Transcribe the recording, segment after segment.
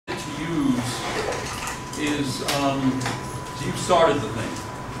is, so you've started the thing.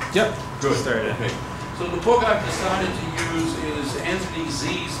 Yep. Good. Started. Okay. So the book I've decided to use is Anthony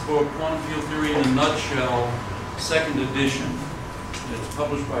Z's book, Quantum Field Theory in a Nutshell, second edition. It's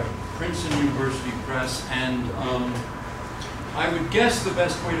published by Princeton University Press, and I would guess the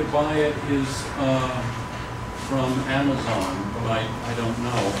best way to buy it is from Amazon, but I don't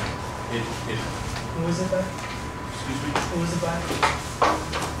know. Who was it by? Excuse me? Who was it by?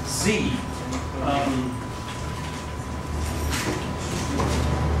 Z.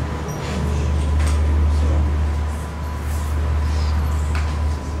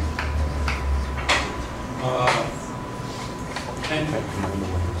 And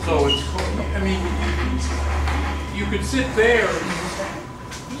so it's, I mean, you could sit there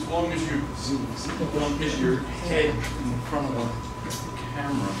as long as you don't get your head in front of the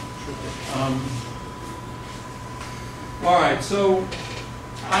camera. All right, so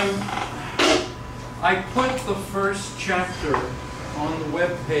I put the first chapter on the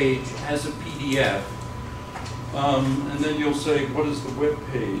web page as a PDF, and then you'll say, what is the web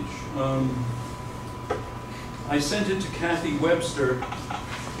page? I sent it to Kathy Webster.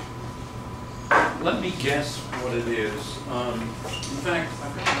 Let me guess what it is. In fact,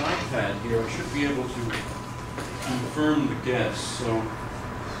 I've got an iPad here. I should be able to confirm the guess. So,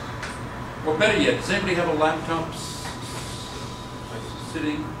 or better yet, does anybody have a laptop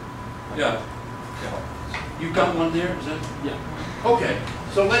sitting? Yeah. You've got one there? Is that? Yeah. Okay.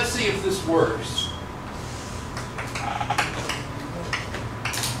 So let's see if this works.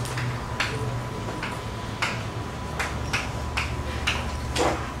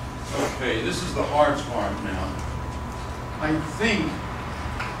 Okay, this is the hard part now. I think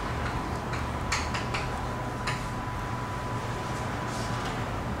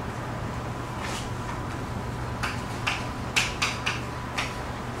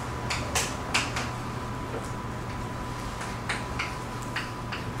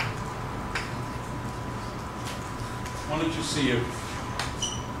why don't you see if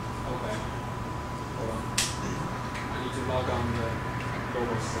Okay. Hold on. I need to log on the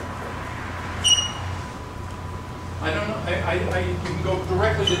global stuff. I don't know. You can go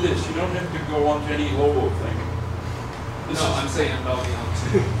directly to this. You don't have to go on to any Lobo thing. No, I'm saying I'm logging on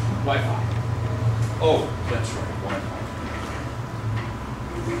to Wi-Fi. Oh, that's right. Wi-Fi.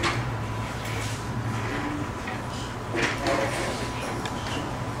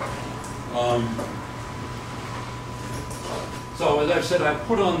 So as I've said, I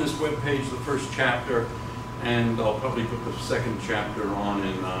put on this webpage the first chapter, and I'll probably put the second chapter on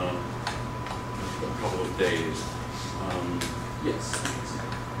in a couple of days. Yes.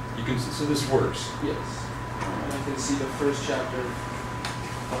 You can so this works. Yes. And I can see the first chapter of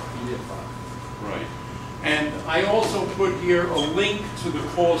PDF file. Right. And I also put here a link to the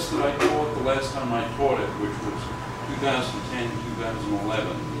course that I taught the last time I taught it, which was 2010,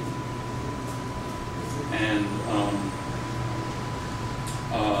 2011. And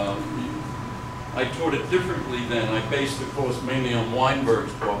I taught it differently then. I based the course mainly on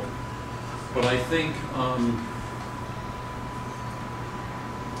Weinberg's book, but I think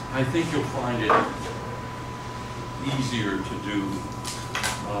you'll find it easier to do.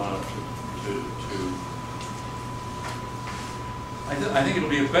 I think it'll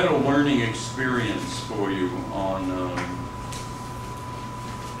be a better learning experience for you on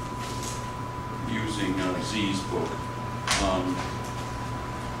using Z's book.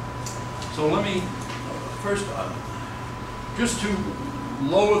 So let me first, just to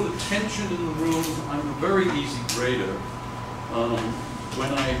lower the tension in the room, I'm a very easy grader.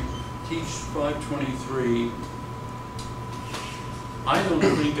 When I teach 523, I don't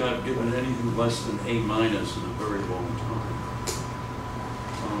think I've given anything less than A- in a very long time.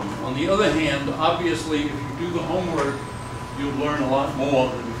 On the other hand, obviously, if you do the homework, you'll learn a lot more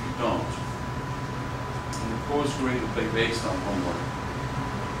than if you don't. And the course grade will be based on homework.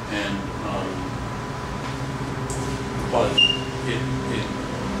 And, but it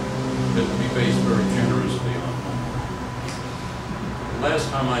will be based very generously on homework. The last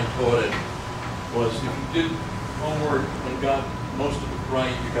time I taught it was if you did homework and got most of it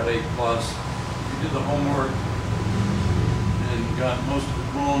right, you got A+. If you did the homework and you got most of it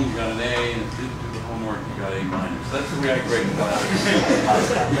wrong, you got an A, and if you didn't do the homework, you got A-. That's the way I grade classes.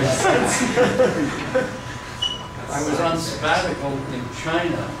 I was on sabbatical in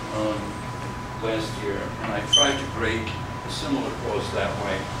China last year, and I tried to grade a similar course that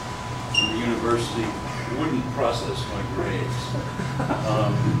way. And the university wouldn't process my grades.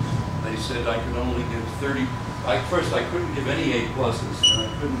 They said I could only give 30. First, I couldn't give any A+, and I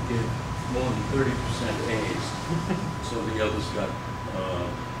couldn't give more than 30% A's. So the others got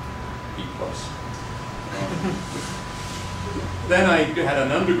B+. Then I had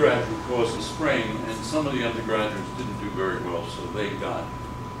an undergraduate course in spring, and some of the undergraduates didn't do very well, so they got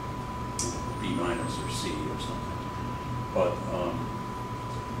B- or C or something. But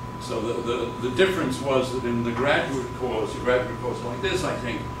so the difference was that in the graduate course, a graduate course like this, I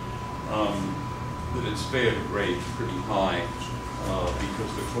think that it's fair to grade pretty high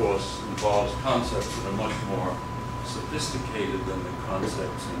because the course involves concepts that are much more sophisticated than the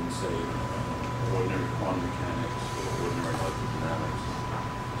concepts in, say, ordinary quantum mechanics or ordinary electrodynamics.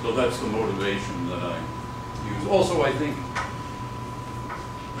 So that's the motivation that I use. Also, I think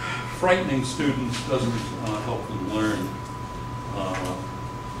frightening students doesn't help them learn,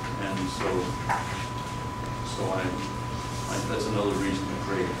 and so that's another reason to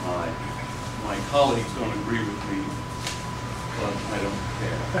grade high. My colleagues don't agree with me, but I don't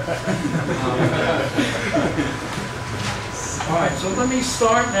care. All right, so let me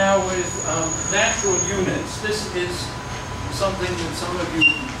start now with natural units. This is something that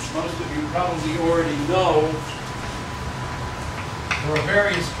most of you probably already know. There are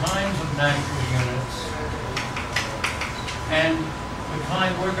various kinds of natural units, and the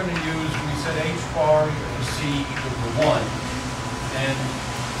kind we're going to use, we said h bar equal to c equal to 1. And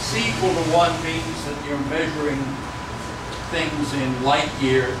c equal to 1 means that you're measuring things in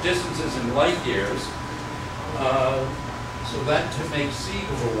distances in light years. So that to make c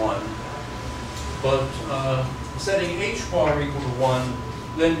equal to 1. But setting h bar equal to 1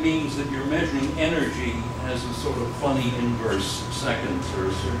 then means that you're measuring energy as a sort of funny inverse seconds or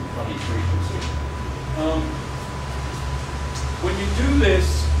a certain funny frequency. When you do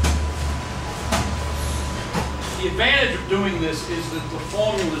this, the advantage of doing this is that the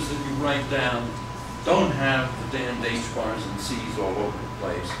formulas that you write down don't have the damned h bars and c's all over the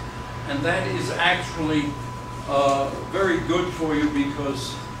place. And that is actually very good for you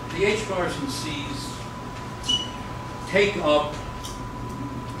because the h bars and c's take up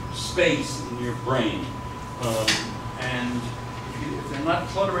space in your brain. And if they're not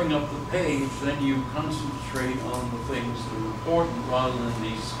cluttering up the page, then you concentrate on the things that are important rather than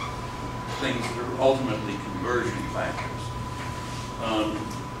these things that are ultimately conversion factors.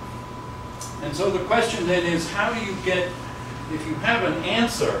 And so the question then is, how do you get, if you have an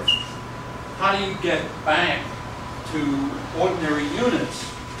answer, how do you get back to ordinary units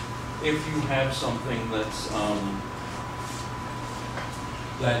if you have something that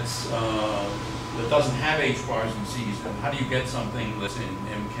doesn't have h bars and c's, and how do you get something that's in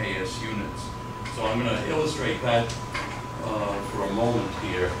MKS units? So I'm going to illustrate that for a moment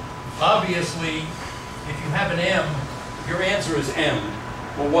here. Obviously, if you have an m, your answer is m.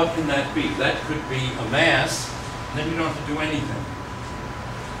 Well, what can that be? That could be a mass, and then you don't have to do anything.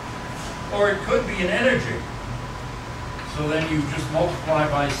 Or it could be an energy. So then you just multiply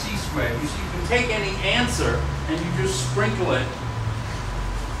by c squared. You see, you can take any answer and you just sprinkle it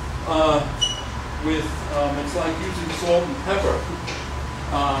with, it's like using salt and pepper.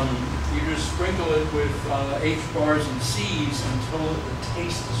 You just sprinkle it with h bars and c's until the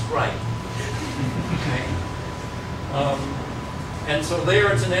taste is right. Okay. And so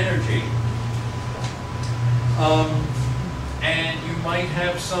there it's an energy. And you might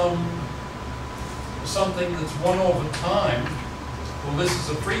have something that's 1 over time. Well, this is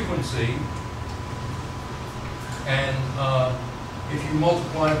a frequency. And if you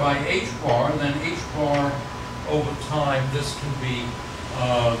multiply by h bar, then h bar over time, this can be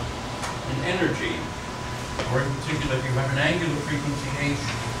an energy. Or in particular, if you have an angular frequency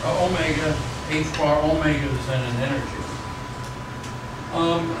omega, h bar omega is then an energy.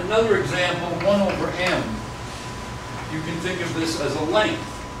 Another example, 1 over m. You can think of this as a length.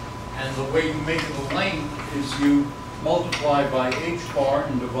 And the way you make it a length is you multiply by h bar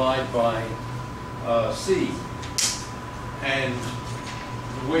and divide by c. And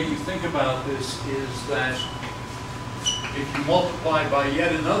the way you think about this is that if you multiply by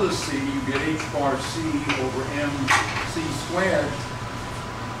yet another c, you get h bar c over m c squared.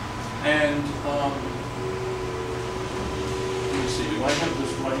 And let me see, do I have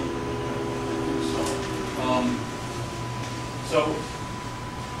this right? I think so. So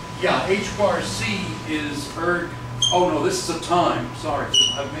yeah, h bar c is oh no, this is a time. Sorry,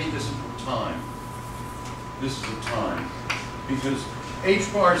 I've made this into time. This is a time. Because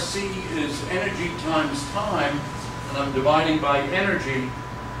h bar c is energy times time, and I'm dividing by energy,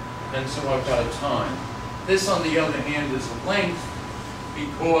 and so I've got a time. This, on the other hand, is a length,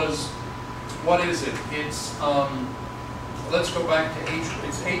 because what is it? It's, let's go back to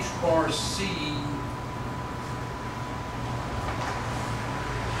it's h bar c.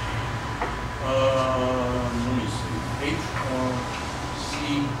 Let me see, h bar c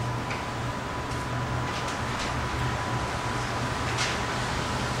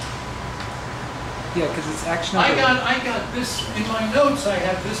Yeah, because it's action I over. got this, in my notes I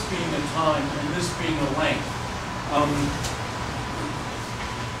have this being a time and this being a length.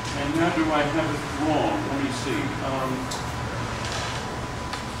 And now do I have it wrong? Let me see.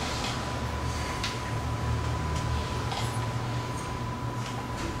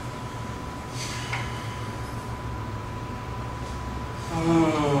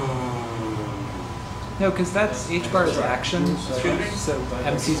 No, because that's h bar is action, Excuse me? so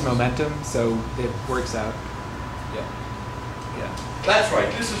mc's momentum, so it works out. Yeah. Yeah. That's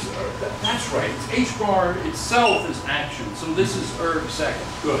right. This is that's right. H bar itself is action. So this is erg seconds.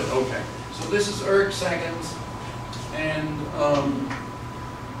 Good. Okay. So this is erg seconds, and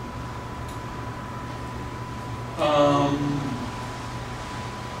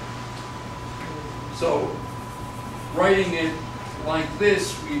so writing it like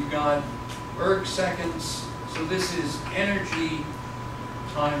this, we've got erg seconds. So this is energy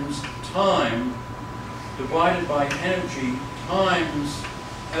times time divided by energy times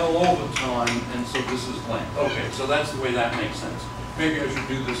L over time, and so this is length. Okay, so that's the way that makes sense. Maybe I should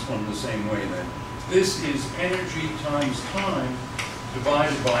do this one the same way then. This is energy times time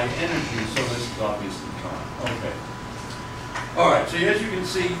divided by energy, so this is obviously time. Okay. All right, so as you can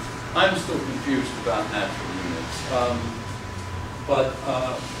see, I'm still confused about natural units.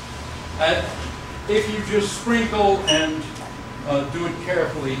 If you just sprinkle and do it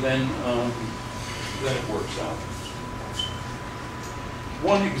carefully, then it works out.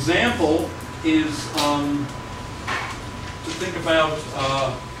 One example is to think about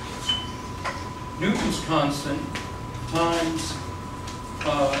Newton's constant times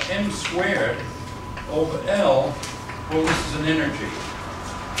m squared over L. Well, this is an energy.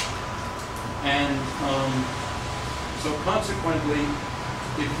 And so consequently,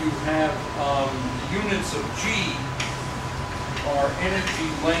 if you have the units of G are energy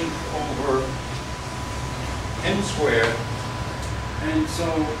length over m squared, and so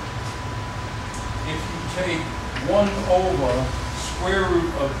if you take 1 over square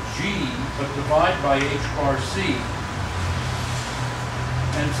root of G, but divide by h bar c,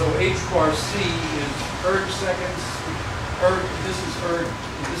 and so h bar c is erg seconds, this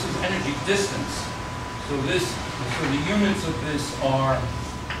is energy distance. So the units of this are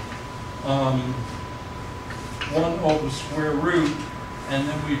 1 over square root, and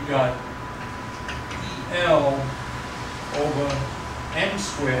then we've got EL over m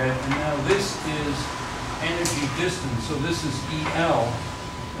squared, and now this is energy distance, so this is EL,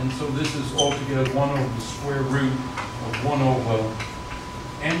 and so this is altogether 1 over the square root of 1 over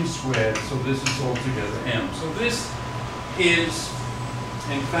m squared, so this is altogether m. So this is,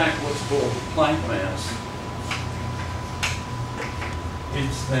 in fact, what's called the Planck mass.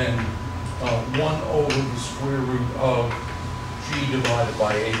 It's then 1 over the square root of G divided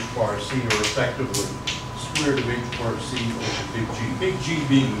by h bar c, or effectively square root of h bar c over big G. Big G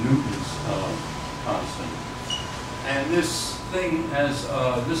being Newton's constant. And this thing has,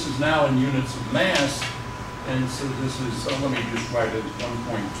 this is now in units of mass, and so this is, let me just write it as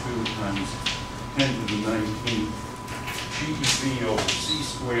 1.2 times 10 to the 19th GeV over c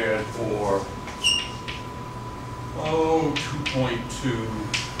squared, or 2.2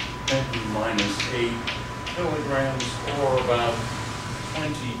 10 to the minus 8 kilograms, or about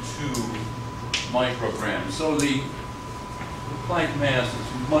 22 micrograms. So the Planck mass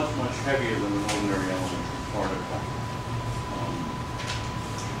is much, much heavier than an ordinary elementary particle.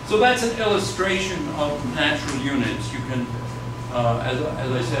 So that's an illustration of natural units. You can, as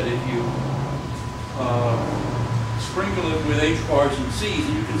I said, if you sprinkle it with h bars and c's,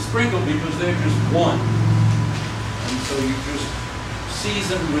 and you can sprinkle because they're just one. And so you just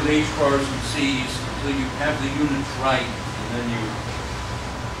season with h bars and c's until you have the units right, and then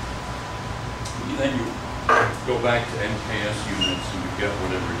you go back to MKS units and you get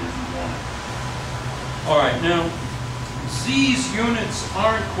whatever it is you want. All right, now Z's units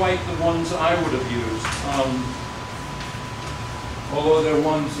aren't quite the ones I would have used, although they're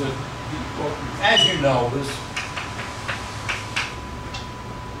ones that, well, as you know,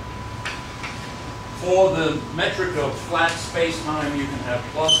 for the metric of flat space-time, you can have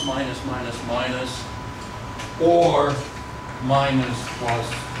plus, minus, minus, minus, or minus, plus,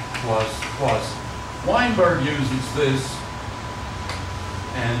 plus, plus. Weinberg uses this,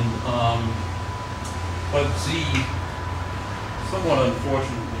 and but Z somewhat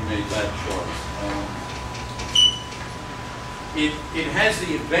unfortunately made that choice. It has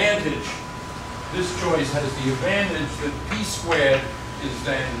the advantage, this choice has the advantage that P squared is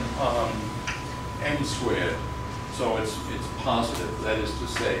then M squared, so it's positive. That is to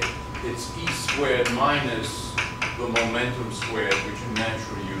say, it's E squared minus the momentum squared, which in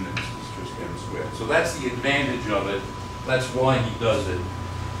natural units is just m squared. So that's the advantage of it. That's why he does it.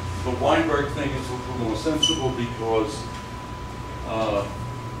 The Weinberg thing is a little more sensible because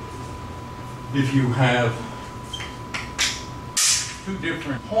if you have two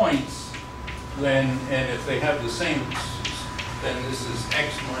different points, then, and if they have the same, then this is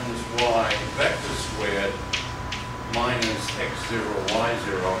x minus y vector squared minus x0,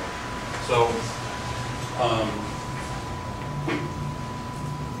 y0. So,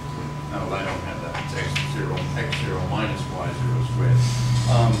 no, I don't have that. It's x0 minus y0 squared.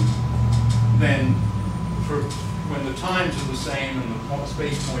 Then, when the times are the same and the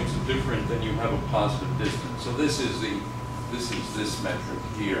space points are different, then you have a positive distance. So this is this metric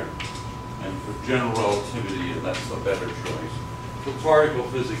here. And for general relativity, that's the better choice. For particle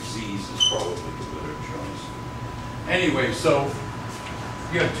physics, Z's is probably the better choice. Anyway, so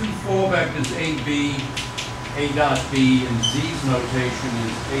you have two four vectors, A, B, A dot B, and Z's notation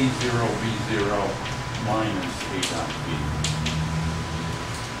is A0, B0 minus A dot B.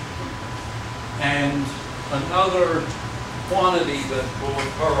 And another quantity that will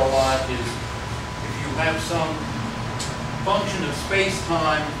occur a lot is if you have some function of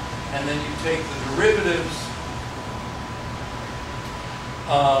space-time and then you take the derivatives,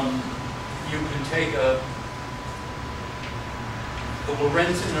 you can take the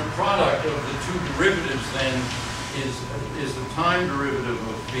Lorentz inner product of the two derivatives then is the time derivative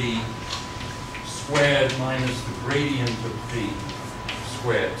of B squared minus the gradient of B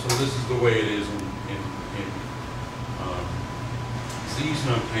squared. So this is the way it is in Z's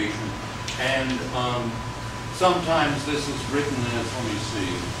notation. And sometimes this is written as, let me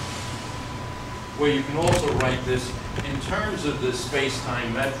see, well, you can also write this in terms of this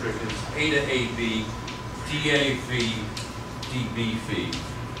space-time metric as A to AB, dA phi, dB phi.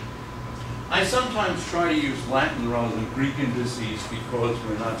 I sometimes try to use Latin rather than Greek indices because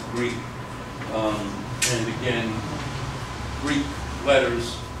we're not Greek. And again, Greek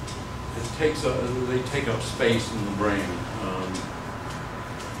letters, they take up space in the brain.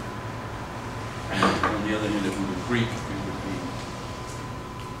 And on the other hand, if we were Greek, it would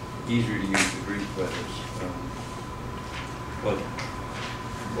be easier to use the Greek letters. But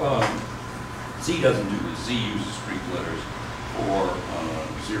Z doesn't do this. Z uses Greek letters for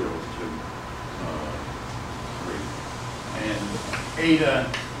 0 to 3. And eta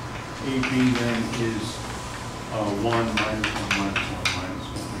AB then is 1 minus 1 minus 1 minus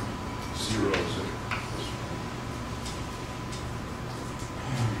 1, 0 is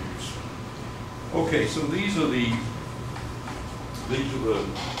okay, so these are the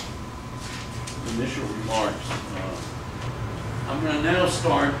initial remarks. I'm going to now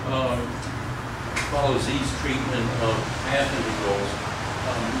start follow Z's treatment of path integrals.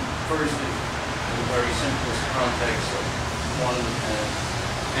 First, in the very simplest context of quantum mechanics,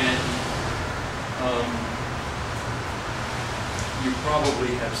 and you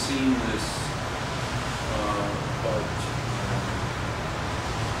probably have seen this, but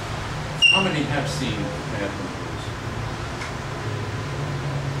how many have seen path integrals?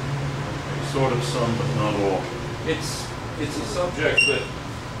 Okay, sort of some, but not all. It's a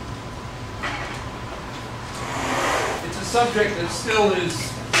subject that still is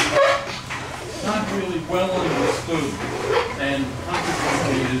not really well understood, and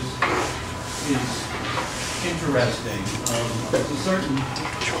consequently is interesting. There's a certain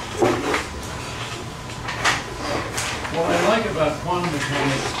what I like about quantum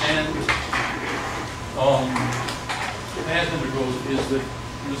mechanics and path integrals is that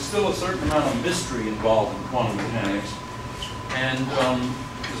there's still a certain amount of mystery involved in quantum mechanics, and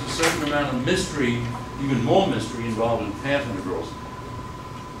there's a certain amount of mystery, even more mystery, involved in path integrals.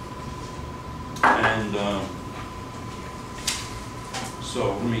 And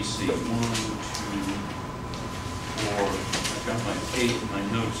so let me see, 1, 2, 4, I've got my 8 and my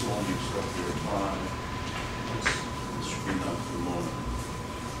notes all mixed up here, 5. This should be enough for the moment.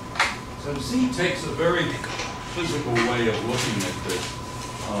 So Z takes a very physical way of looking at this.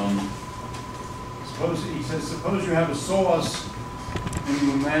 He says, suppose you have a source and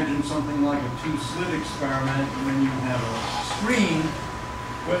you imagine something like a two-slit experiment, and then you have a screen.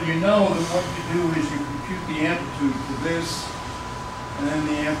 Well, you know that what you do is you compute the amplitude for this, and then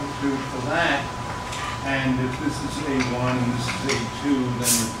the amplitude for that. And if this is A1 and this is A2,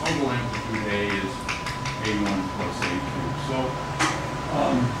 then the total amplitude A is A1 plus A2. So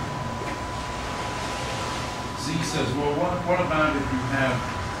Z says, well, what about if you have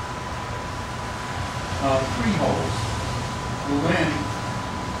 3 holes? Well, then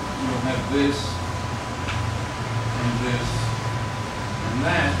you'll have this and this and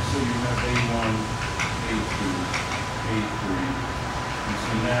that, so you have A1, A2, A3. And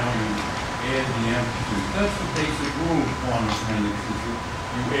so now you add the amplitude. That's the basic rule of quantum mechanics, is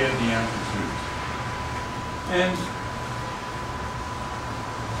you add the amplitude. And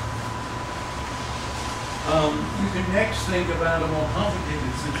you can next think about a more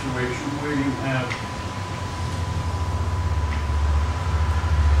complicated situation where you have,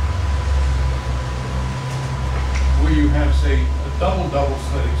 say, a double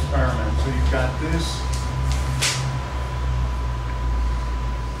slit experiment. So you've got this,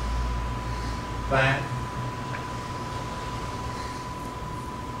 that,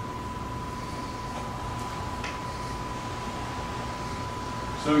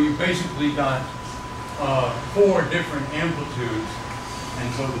 so you basically got 4 different amplitudes,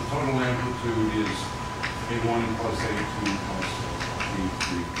 and so the total amplitude is A1 plus A2 plus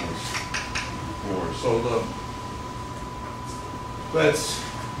A3 plus A4. So that's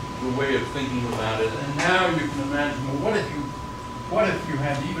the way of thinking about it. And now you can imagine, well, what if you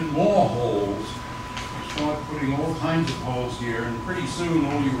had even more holes? You start putting all kinds of holes here, and pretty soon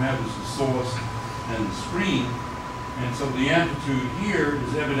all you have is the source and the screen. And so the amplitude here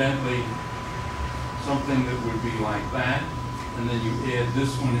is evidently something that would be like that, and then you add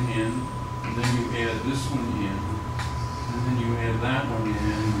this one in, and then you add this one in, and then you add that one in,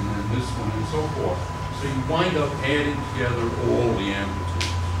 and then this one, and so forth. So you wind up adding together all the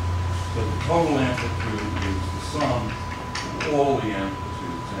amplitudes. So the total amplitude is the sum of all the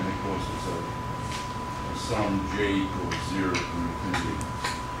amplitudes, and of course it's a sum j equals 0 to infinity.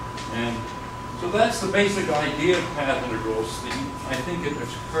 And so that's the basic idea of path integrals. I think it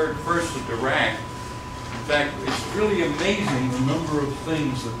occurred first to Dirac. In fact, it's really amazing the number of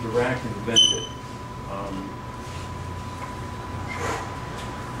things that Dirac invented.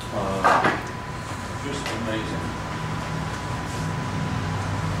 Just amazing.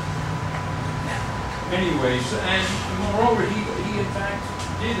 Anyways, and moreover, he in fact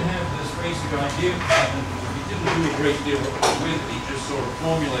did have this basic idea of path integrals. He didn't do a great deal with it. He just sort of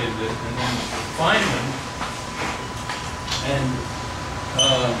formulated it, and then Feynman, and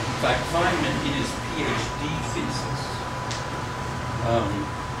in fact, Feynman in his PhD thesis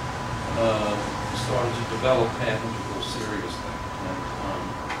started to develop path integrals seriously. And,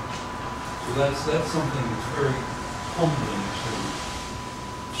 so that's something that's very humbling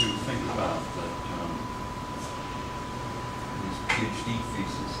to think about, that his PhD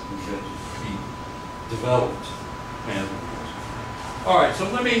thesis that he developed path integrals. All right, so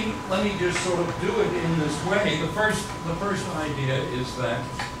let me just sort of do it in this way. The first idea is that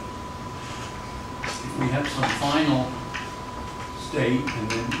if we have some final state and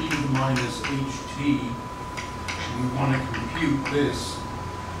then e to the minus ht, we want to compute this.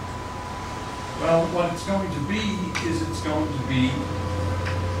 Well, what it's going to be is it's going to be,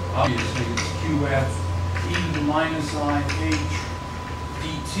 obviously, it's qf e to the minus I h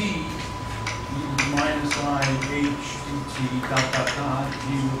dt, e to the minus I h dt dot dot dot,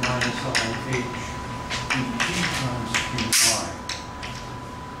 e to the minus I h dt times qi.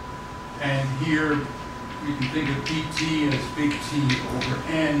 And here we can think of dt as big T over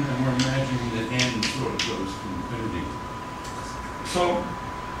n, and we're imagining that n sort of goes to infinity. So,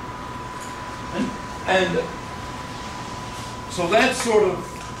 and so that's sort of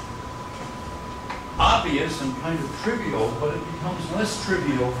obvious and kind of trivial, but it becomes less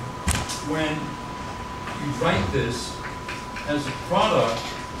trivial when you write this as a product,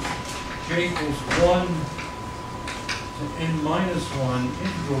 j equals 1 to n minus 1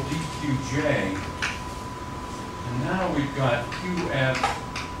 integral dqj. And now we've got qf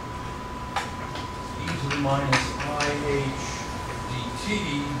e to the minus ih dt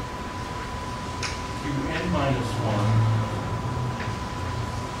qn minus 1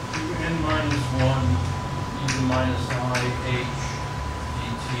 qn minus 1 e to the minus ih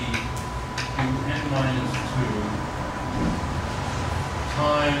dt qn minus 2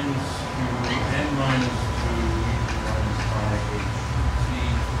 times qn minus 2 e to the minus ih dt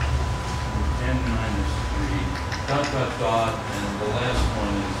qn minus 3 dot dot dot, and the last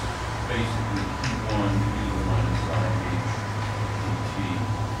one is basically q1 e to the minus ih dt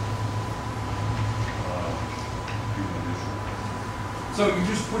So you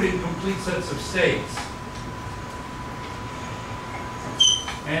just put in complete sets of states.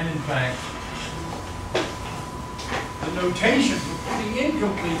 And in fact, the notation for putting in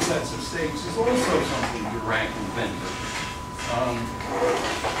complete sets of states is also something Dirac invented.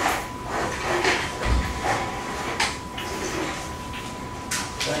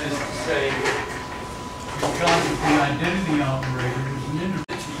 That is to say, you've got the identity operator is an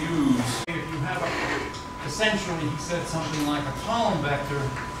interval to use. If you have essentially, he said something like a column vector,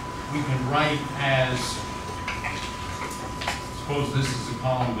 we can write as, suppose this is a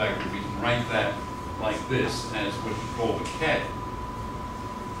column vector, we can and write that like this as what he called a ket.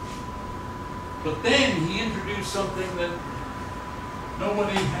 But then he introduced something that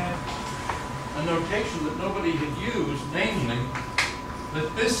nobody had, a notation that nobody had used, namely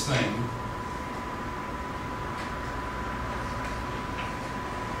that this thing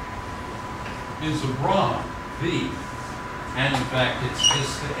is a bra, V, and in fact it's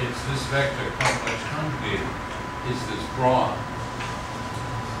this vector complex conjugated is this bra.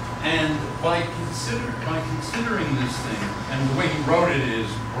 And by considering this thing, and the way he wrote it is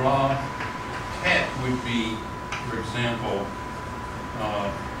bra ket would be, for example,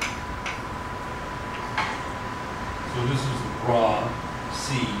 so this is the bra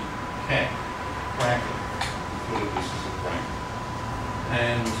C ket bracket. Put it, this is a bracket,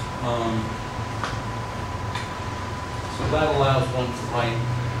 and so that allows one to write,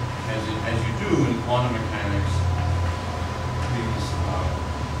 as you do in quantum mechanics, these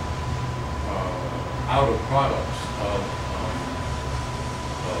outer products of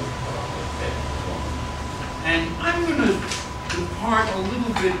ket and so on. And I'm going to depart a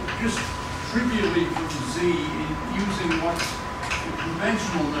little bit, just trivially from Z, in using what's the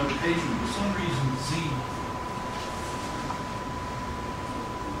conventional notation. For some reason, Z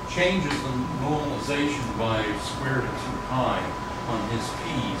changes the normalization by square root of 2 pi on his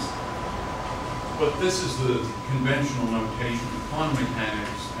p's. But this is the conventional notation of quantum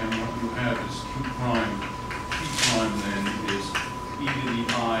mechanics, and what you have is q prime, p prime then is e to the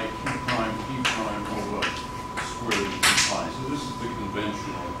I, q prime, p prime over square root of 2 pi. So this is the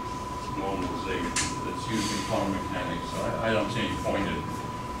conventional normalization that's used in quantum mechanics. So I don't see any point in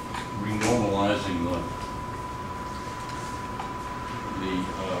renormalizing the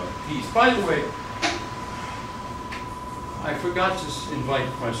piece. By the way, I forgot to invite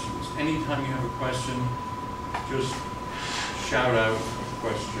questions. Anytime you have a question, just shout out a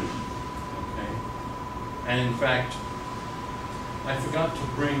question, okay? And in fact, I forgot to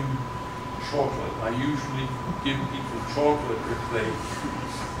bring chocolate. I usually give people chocolate if they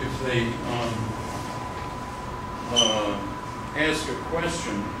ask a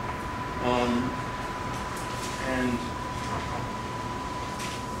question, and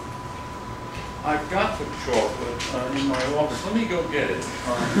I've got the chocolate in my office. Let me go get it.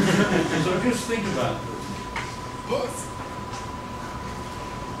 So just think about this.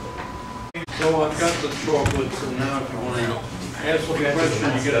 So I've got the chocolates, and now if you want to ask a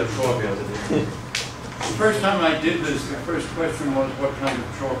question, you get a chocolate. The first time I did this, the first question was, what kind of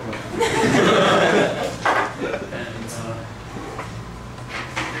chocolate? And,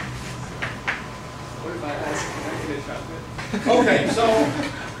 What if I ask, can I get a chocolate? okay, so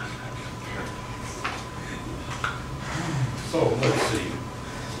let's see.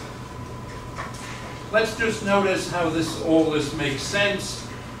 Let's just notice how all this makes sense.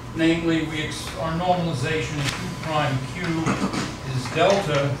 Namely, our normalization in q prime q is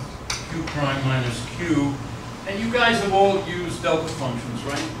delta q prime minus q. And you guys have all used delta functions,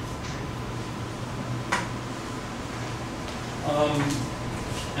 right?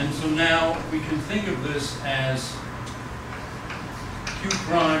 And so now we can think of this as q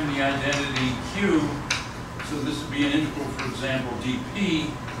prime, the identity q. So this would be an integral, for example, dp,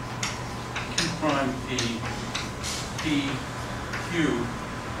 q prime p, p, q.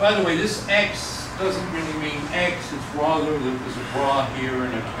 By the way, this x doesn't really mean x, it's rather that there's a bra here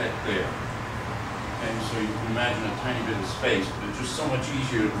and a ket there. And so you can imagine a tiny bit of space, but it's just so much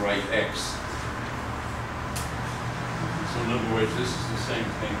easier to write x. So in other words, this is the same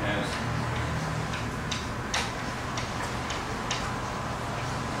thing as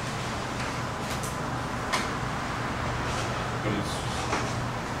but it's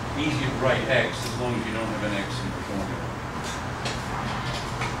easy to write x as long as you don't have an x in the formula.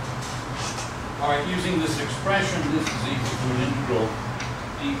 All right, using this expression, this is equal to an integral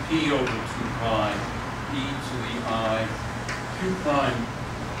dp over 2 pi e to the I q prime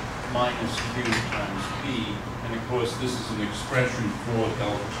minus q times p. And of course, this is an expression for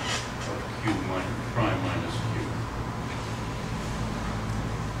delta of q prime minus q.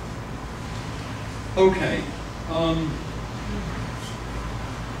 Okay.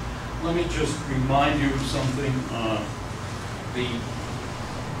 Let me just remind you of something.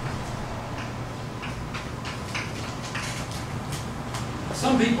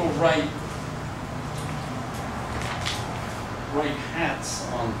 Some people write hats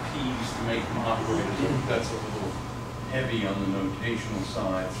on p's to make them operators. I think that's a little heavy on the notational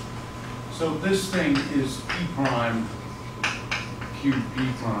side. So this thing is p prime q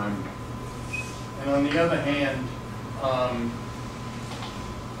p prime, and on the other hand,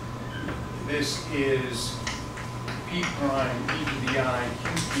 this is p prime e to the I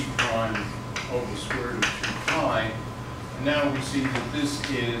qp prime over square root of 2 pi. And now we see that this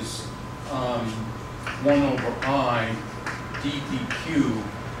is 1 over I dpq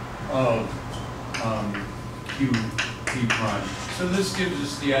of q p prime. So this gives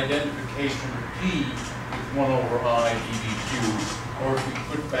us the identification of p with 1 over I dpq, or if we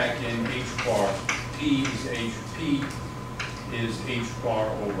put back in h bar, p is h bar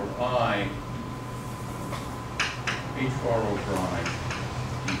over I, h bar over I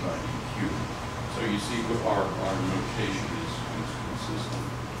d by dq. So you see what our notation is consistent.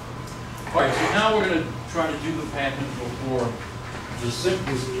 All right, so now we're going to try to do the path integral for the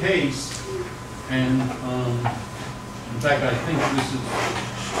simplest case. And in fact, I think this is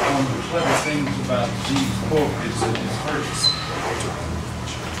one of the clever things about Z's book is that his first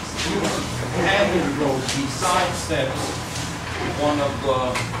path integrals, he sidesteps one of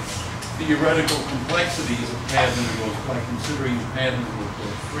the theoretical complexities of path integrals by considering the path integral for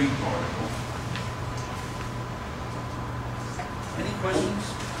a free particle. Any questions?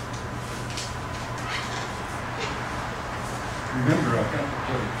 Remember, I've got to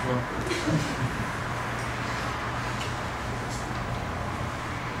play chocolate.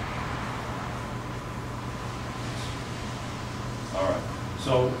 All right.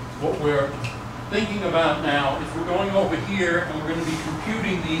 So what we're thinking about now is we're going over here and we're going to be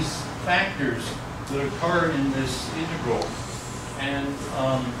computing these factors that occur in this integral. And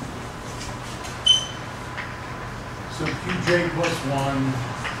so qj plus 1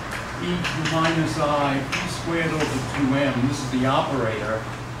 e to the minus I p squared over 2m, this is the operator,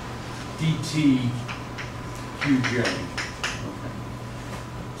 dt qj. Okay.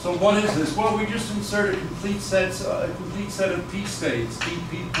 So what is this? Well, we just insert a complete set of p states,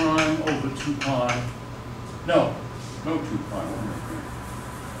 dp prime over 2 pi. No 2 pi.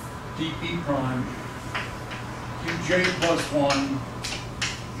 dp prime qj plus 1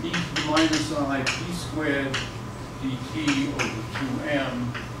 e to the minus I p squared dt over 2m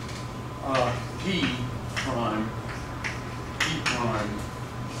p prime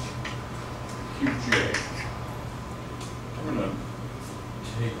qj. I'm going to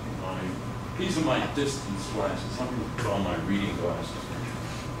take these are my distance glasses. I'm going to put on my reading glasses.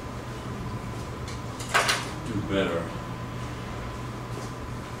 Do better.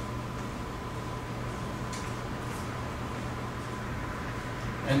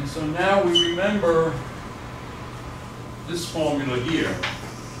 And so now we remember this formula here.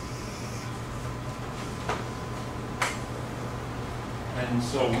 And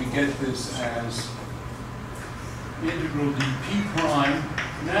so we get this as integral dp prime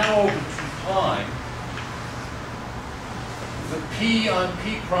now over 2 pi. The p on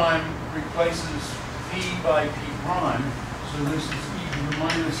p prime replaces p by p prime. So this is e to the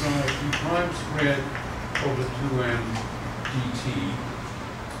minus I p prime squared over 2m dt.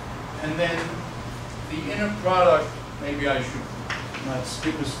 And then the inner product, maybe I should not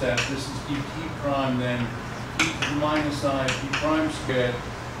skip a step. This is dt prime then e to the minus I p prime squared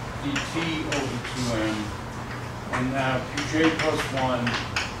dt over 2m. And now qj plus 1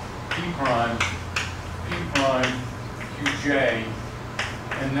 p prime qj.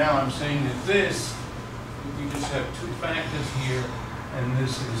 And now I'm saying that this, we just have two factors here, and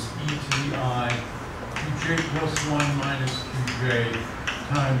this is e to the I qj plus 1 minus qj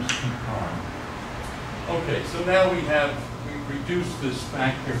times p prime. Okay, so now we've reduced this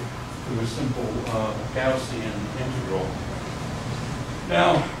factor to a simple Gaussian integral.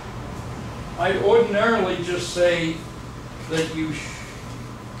 Now, I ordinarily just say that you should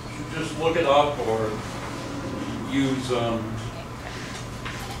just look it up or use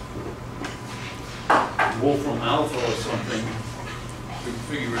Wolfram Alpha or something to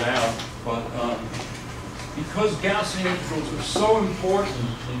figure it out. But because Gaussian integrals are so important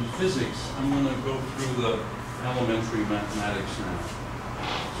in physics, I'm going to go through the elementary mathematics now.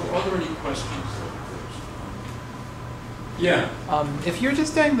 So are there any questions? Yeah. If you're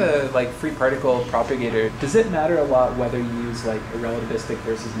just doing the free particle propagator, does it matter a lot whether you use a relativistic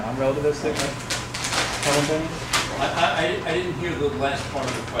versus non-relativistic Hamiltonian? I didn't hear the last part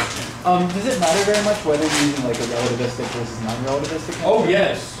of the question. Does it matter very much whether you're using a relativistic versus non-relativistic Hamiltonian? Oh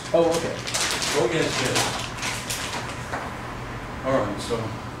yes. Oh okay. Oh yes. All right. So.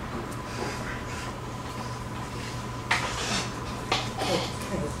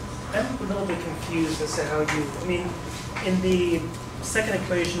 I'm a little bit confused as to how you. In the second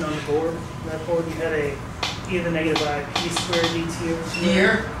equation on the board, you had a e to the negative I p squared dt over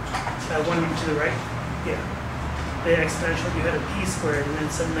Here? One to the right? Yeah. The exponential, you had a p squared, and then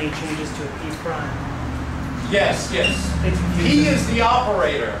suddenly it changes to a p prime. Yes. It's P is the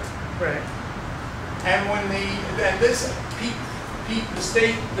operator. Right. And when the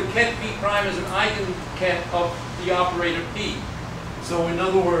ket p prime is an eigenket of the operator p. So in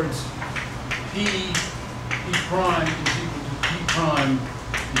other words, p prime is equal to p prime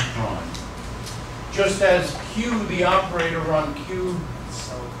p prime. Just as q, the operator on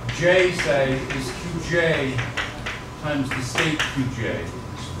qj, say, is qj times the state qj.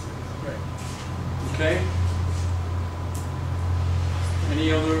 Okay?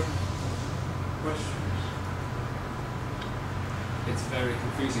 Any other questions? It's very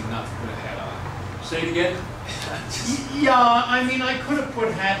confusing not to put a hat on. Say it again? Yeah, I mean, I could have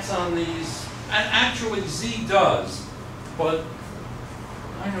put hats on these. And actually, Z does. But,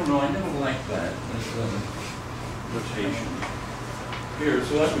 I don't know, I never liked that as a rotation. Here,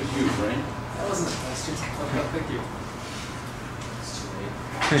 so that was you, right? That wasn't a question. Okay, thank you. It's too late.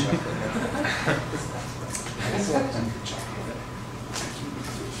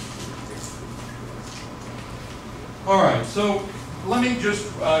 All right, so let me just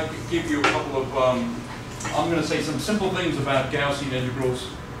give you a couple of, I'm going to say some simple things about Gaussian integrals.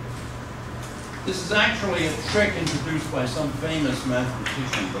 This is actually a trick introduced by some famous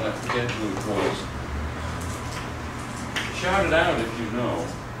mathematician, but I forget who it was. Shout it out if you know.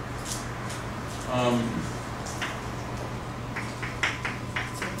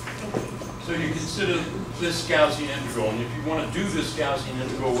 So you consider this Gaussian integral, and if you want to do this Gaussian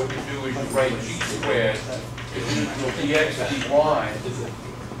integral, what you do is you write g squared is integral dx dy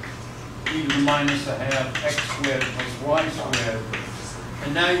e to the minus a half x squared plus y squared.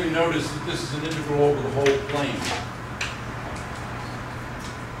 And now you notice that this is an integral over the whole plane.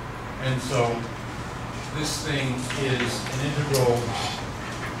 And so this thing is an integral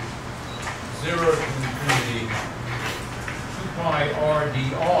 0 to infinity 2 pi r dr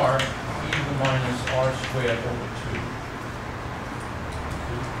e to the minus r squared over 2.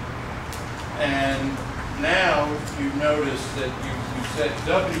 And now you notice that you set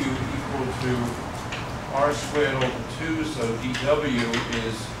w equal to r squared over 2, so dw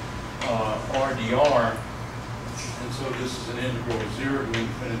is r dr. And so this is an integral 0 to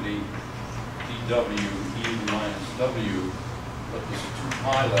infinity dw e to the minus w, but there's 2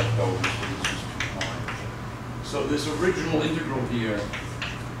 pi left over, so this is 2 pi. So this original integral here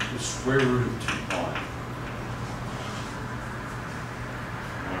is square root of 2 pi.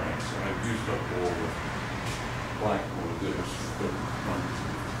 All right, so I've used up all the blackboard there.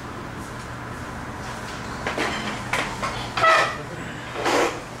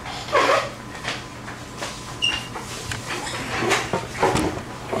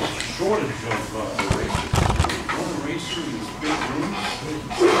 Shortage of erasers. One eraser in this big room?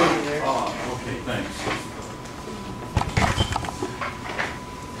 Ah, okay, thanks.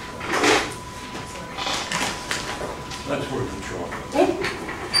 That's worth the chocolate.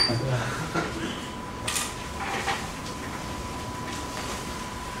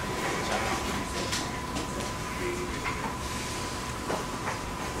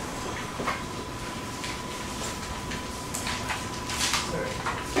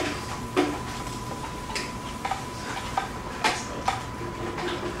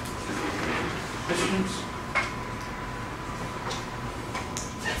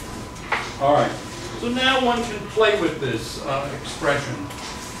 All right, so now one can play with this expression.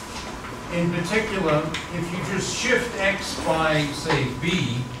 In particular, if you just shift x by, say,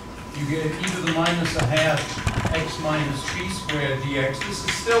 b, you get e to the minus a half x minus b squared dx. This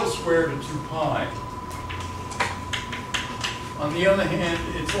is still square root of 2 pi. On the other hand,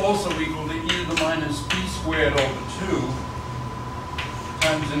 it's also equal to e to the minus b squared over 2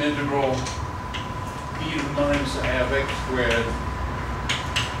 times an integral e to the minus a half x squared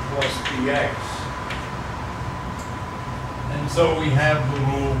plus dx. And so we have the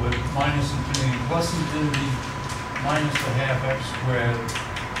rule with minus infinity plus infinity minus a half x squared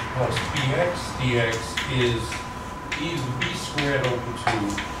plus bx dx is e to the b squared over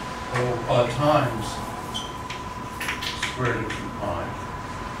 2 times square root of 2 pi.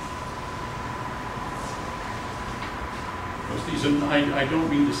 These are, I don't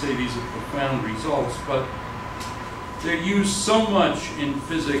mean to say these are profound results, but they're used so much in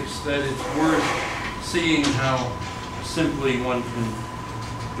physics that it's worth seeing how simply one can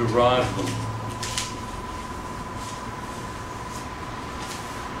derive them.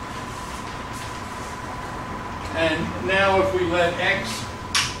 And now if we let x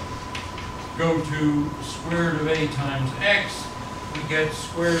go to square root of a times x, we get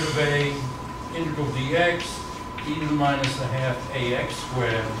square root of a integral dx e to the minus a half ax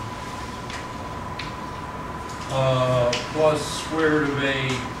squared plus square root of a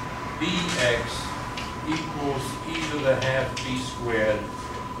bx equals e to the half b squared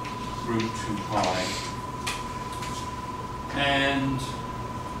root 2 pi. And,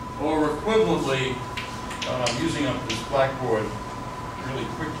 or equivalently, using up this blackboard really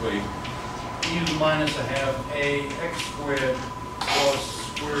quickly, e to the minus a half a x squared plus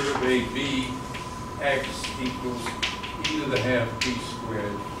square root of a b x equals e to the half b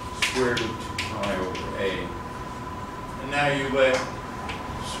squared square root of 2 pi over a. And now you let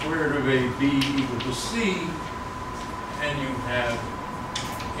square root of a b equal to c, and you have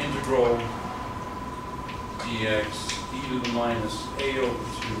integral dx e to the minus a over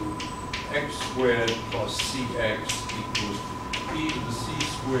 2 x squared plus cx equals e to the c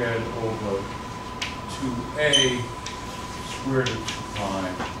squared over 2a square root of 2 pi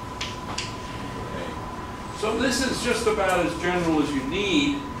over a. So this is just about as general as you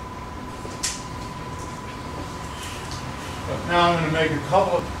need. But now I'm going to make a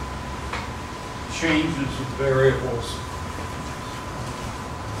couple of changes of variables.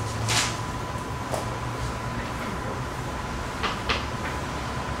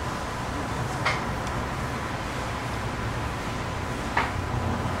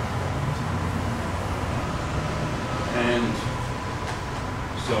 And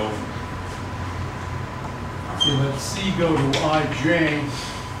so let c go to ij,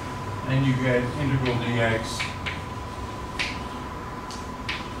 and you get integral dx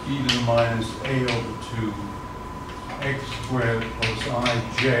e to the minus a over 2 x squared plus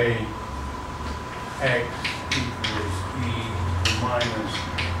ij x equals e to the minus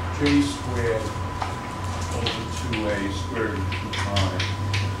j squared over 2a squared root of 2 pi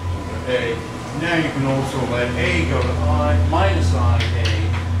over a. Now you can also let a go to I minus I a,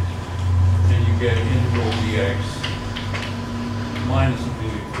 and you get integral dx minus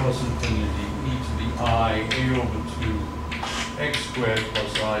infinity plus infinity e to the I a over 2 x squared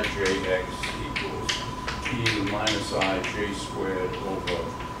plus ij x equals e to the minus I j squared over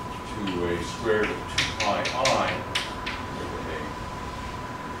 2a squared root of 2 pi I over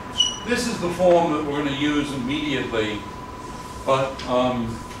a. This is the form that we're going to use immediately, but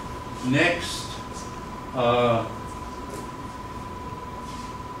next,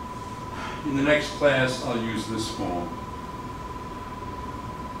 in the next class, I'll use this form.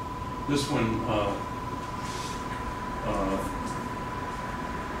 This one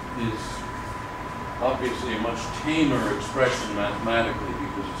is obviously a much tamer expression mathematically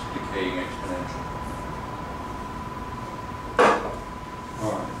because it's decaying exponential.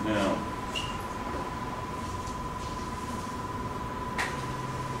 All right, now.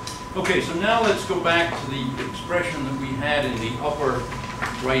 Okay, so now let's go back to the expression that we had in the upper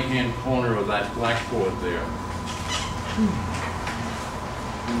right-hand corner of that blackboard there.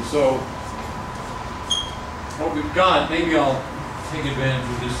 And so, what we've got, maybe I'll take advantage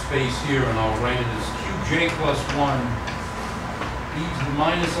of this space here and I'll write it as qj plus 1 e to the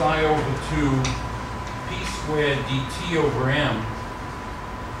minus I over 2 p squared dt over m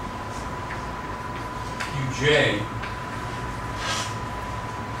qj.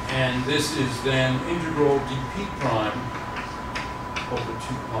 And this is then integral dp prime over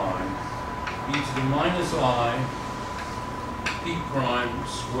 2 pi e to the minus I p prime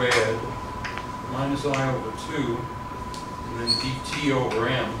squared minus I over 2 and then dt over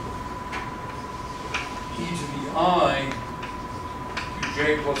m e to the I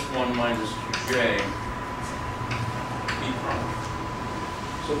qj plus 1 minus qj p prime.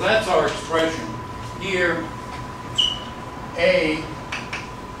 So that's our expression. Here A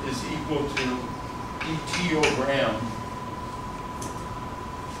is equal to dt over m,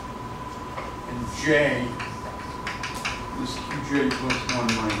 and j is qj plus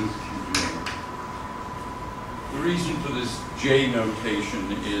 1 minus qj. The reason for this j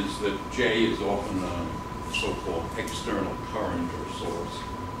notation is that j is often a so-called external current or source.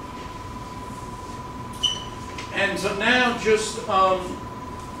 And so now just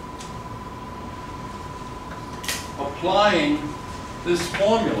applying this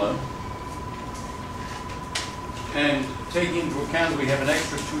formula and taking into account that we have an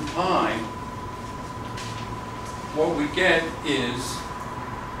extra 2 pi, what we get is,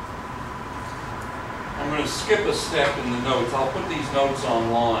 I'm going to skip a step in the notes. I'll put these notes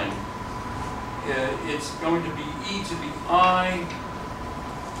online. It's going to be e to the I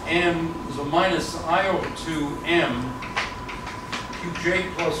m is a minus I over 2 m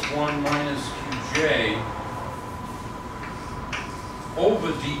qj plus 1 minus qj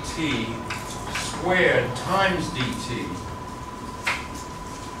over dt squared times dt,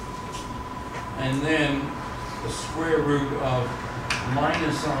 and then the square root of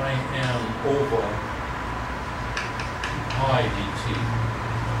minus im over pi dt.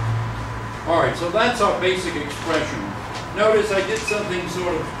 All right, so that's our basic expression. Notice I did something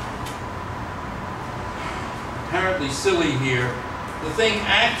sort of apparently silly here. The thing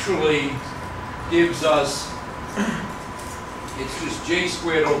actually gives us, it's just j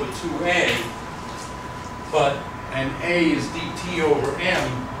squared over 2a, and a is dt over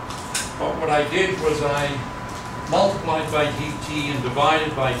m. But what I did was I multiplied by dt and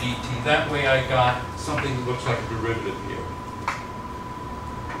divided by dt. That way I got something that looks like a derivative here.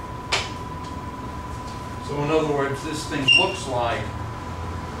 So in other words, this thing looks like,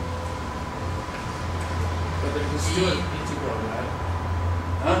 But there's still an integral, right?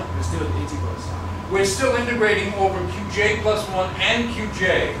 huh? There's still an integral sign. We're still integrating over qj plus 1 and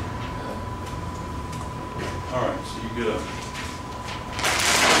qj. All right, so you get a,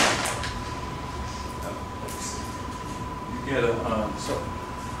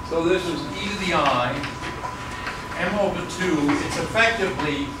 so this is e to the I, m over 2, it's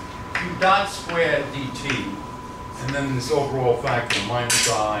effectively q dot squared dt, and then this overall factor minus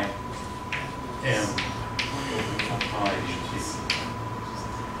I m over 2pi dt.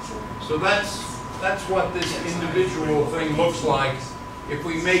 So that's what this individual thing looks like. If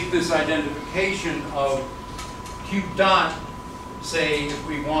we make this identification of q dot, say, if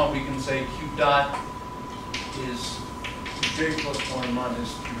we want, we can say q dot is qj plus 1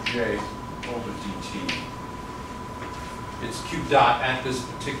 minus qj over dt. It's q dot at this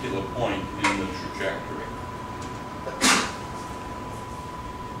particular point in the trajectory.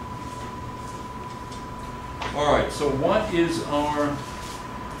 All right, so what is our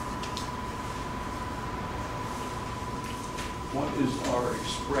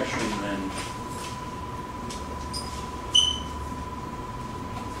expression then?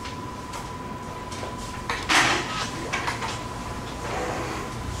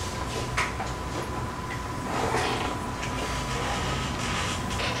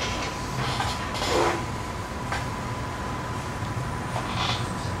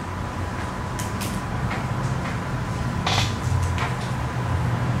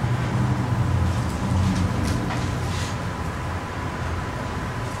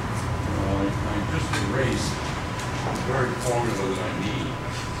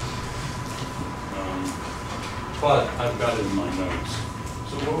 But I've got it in my notes.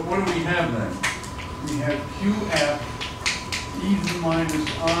 So what do we have then? We have QF e to the minus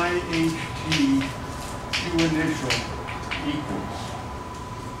IHT Q initial equals.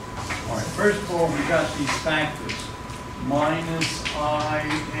 All right, first of all, we got these factors. Minus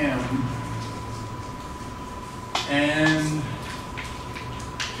IM and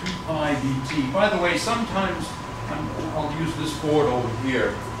 2pi dt. By the way, sometimes I'll use this board over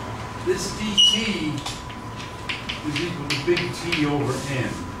here. This dt is equal to big T over n.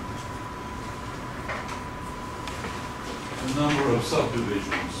 The number of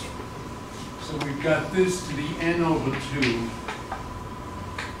subdivisions. So we've got this to the n over 2.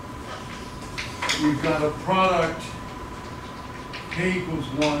 We've got a product k equals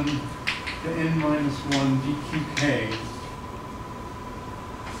 1 to n minus 1 dqk.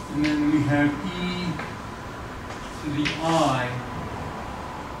 And then we have e to the I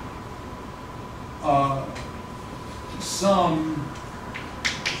sum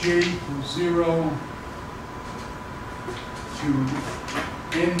j equals 0 to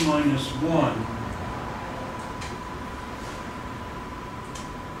n minus 1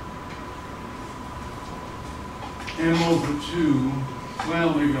 m over 2, well,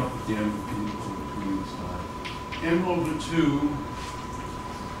 maybe I'll put the m over 2 inside. M over 2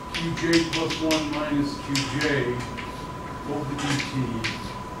 qj plus 1 minus qj over dt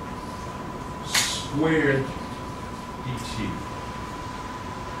squared dt.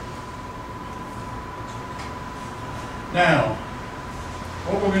 Now,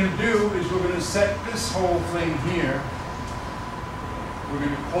 what we're going to do is we're going to set this whole thing here. We're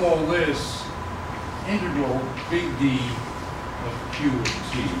going to call this integral big D of q of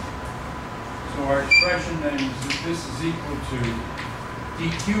t. So our expression then is that this is equal to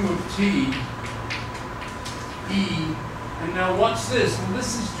dq of t e. And now what's this? Well,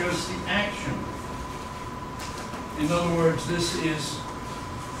 this is just the action. In other words, this is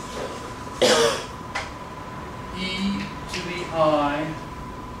e to the I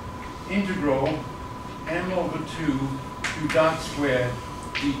integral m over 2 q dot squared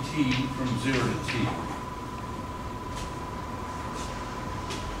dt from 0 to t.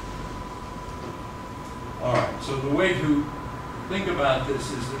 All right, so the way to think about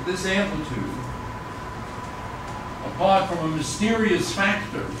this is that this amplitude, apart from a mysterious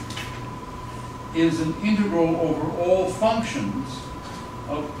factor, is an integral over all functions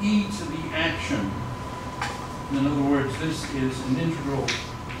of e to the action. In other words, this is an integral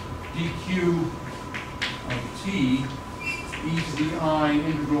dq of t e to the I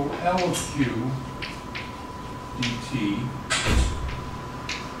integral L of q dt,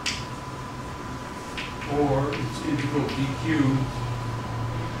 or it's integral dq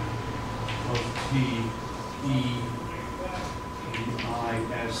of t e I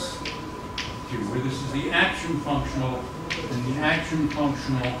s q, where this is the action functional, and the action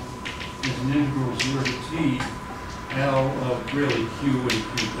functional is an integral 0 to t L of really q and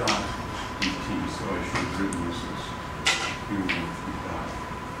q dot dt, so I should have written this as q and q dot.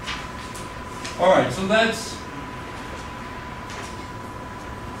 All right, so that's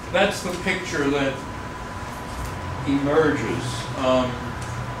the picture that emerges.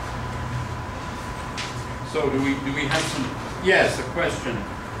 So do we have some? Yes, a question.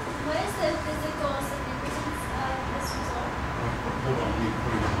 What is the physical significance of this result? Hold on, let me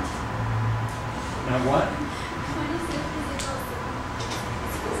put it on. Now what? What is the physical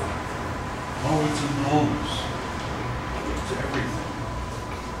significance? Oh, it's enormous. It's everything.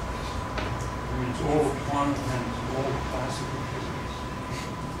 I mean, it's all quantum and it's all classical physics.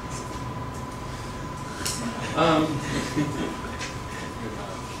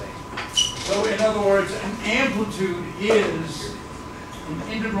 So in other words, an amplitude is an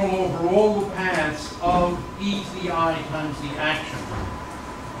integral over all the paths of e to the I times the action.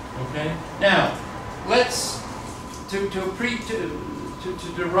 Okay? Now, let's, to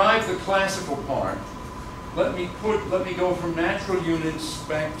derive the classical part, let me go from natural units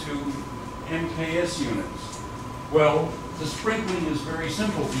back to MKS units. Well, the sprinkling is very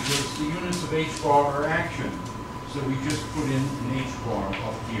simple because the units of h bar are action. So we just put in an h bar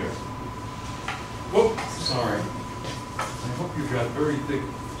up here. Whoops, sorry. I hope you've got very thick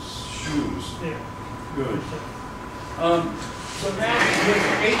shoes. Yeah. Good. So now because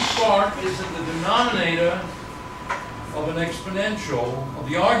h bar is in the denominator of an exponential, of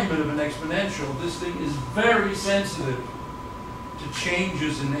the argument of an exponential, this thing is very sensitive to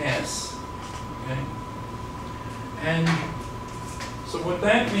changes in s. Okay? And so what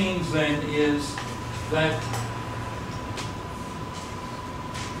that means then is that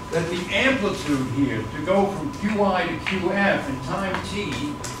the amplitude here to go from qi to qf in time t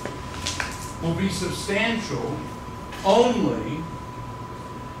will be substantial only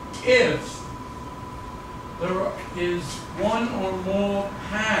if there is one or more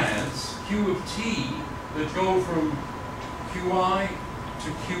paths, q of t, that go from qi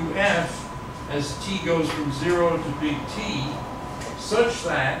to qf as t goes from 0 to big T, such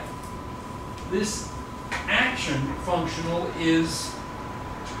that this action functional is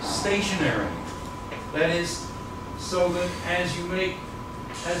stationary. That is, so that as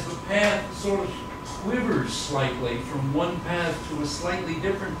the path sort of quivers slightly from one path to a slightly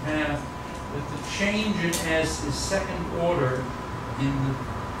different path, that the change in S is second order in the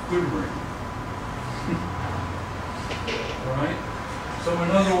quivering. All right? So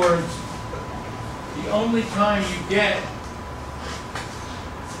in other words, the only time you get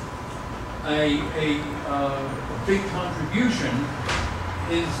a big contribution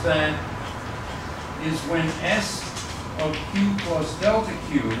is when S of Q plus delta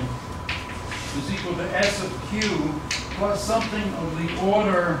Q is equal to S of Q plus something of the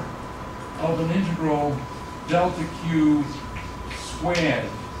order of an integral delta Q squared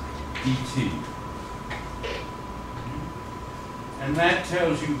dt. And that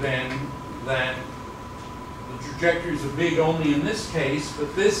tells you then that the trajectories are big only in this case,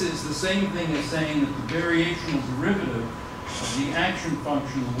 but this is the same thing as saying that the variational derivative of the action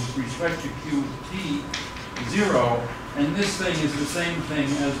function with respect to q of t is 0, and this thing is the same thing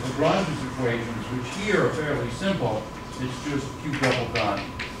as Lagrange's equations, which here are fairly simple. It's just q double dot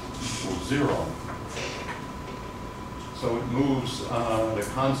equals 0. So it moves at a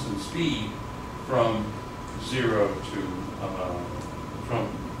constant speed from 0 to from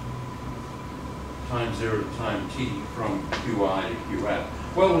time 0 to time t from qi to qf.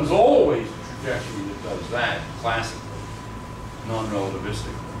 Well, there's always a trajectory that does that classically,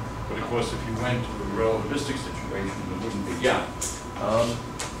 non-relativistically. But of course, if you went to a relativistic situation, it wouldn't be. Yeah.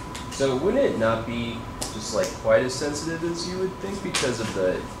 So wouldn't it not be just like quite as sensitive as you would think because of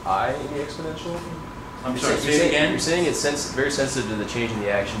the I in the exponential? I'm sorry, say it again? You're saying it's very sensitive to the change in the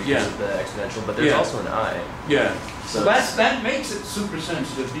action because of the exponential, but there's also an I. Yeah. So that makes it super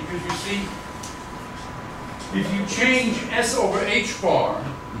sensitive because you see, if you change S over H bar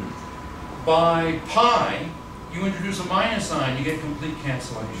by pi, you introduce a minus sign, you get complete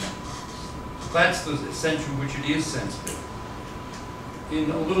cancellation. That's the sense in which it is sensitive. In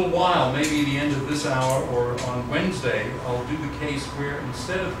a little while, maybe at the end of this hour or on Wednesday, I'll do the case where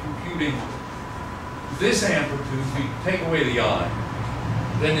instead of computing this amplitude, we take away the I.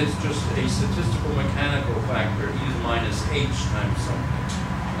 Then it's just a statistical mechanical factor, e to the minus h times something,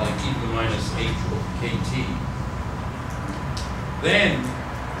 like e to the minus h over kt. Then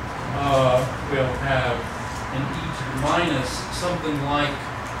we'll have an e to the minus something like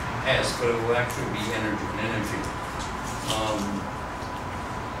s, but it will actually be energy.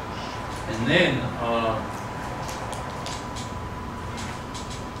 And then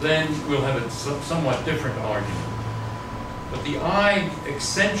we'll have a somewhat different argument. But the I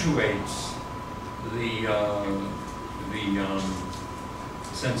accentuates the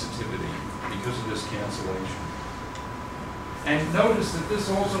sensitivity because of this cancellation. And notice that this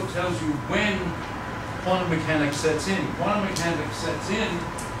also tells you when quantum mechanics sets in. Quantum mechanics sets in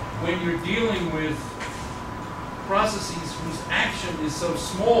when you're dealing with processes whose action is so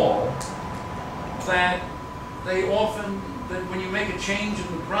small that they often, that when you make a change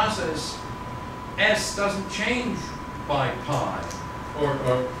in the process, S doesn't change by pi, or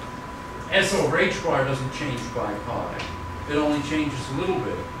S over h bar doesn't change by pi. It only changes a little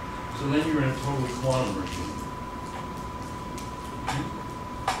bit. So then you're in a total quantum regime.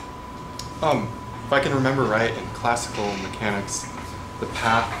 If I can remember right, in classical mechanics, the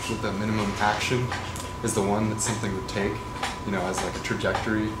path with the minimum action is the one that something would take, you know, as like a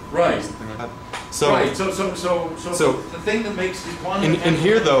trajectory, Right. or something like that. So, Right. So the thing that makes the quantum in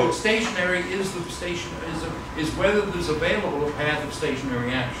here though, stationary is the is whether there's available a path of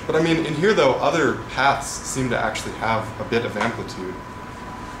stationary action. but I mean, in here though, other paths seem to actually have a bit of amplitude,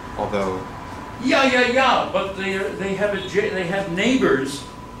 although. Yeah. But they have neighbors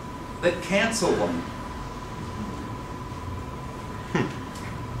that cancel them.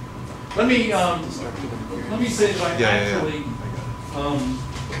 Let me say that I actually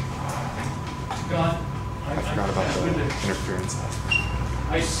got. I forgot about the interference.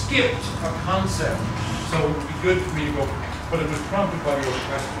 I skipped a concept, so it would be good for me to go, but it was prompted by your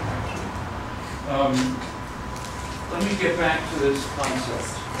question, actually. Let me get back to this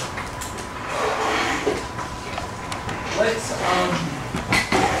concept. Let's,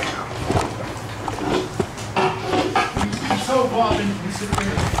 so often considering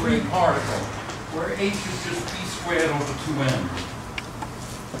a free particle, where h is just p squared over 2m.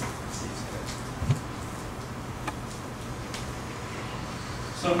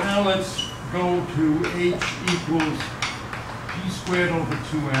 So now let's go to h equals p squared over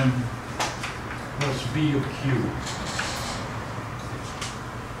 2m plus b of q.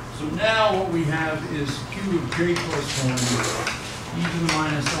 So now what we have is q of j plus 1 e to the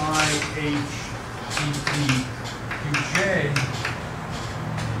minus I h dt qj.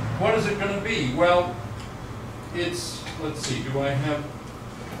 What is it going to be? Well, it's, let's see, do I have,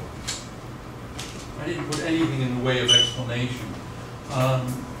 I didn't put anything in the way of explanation.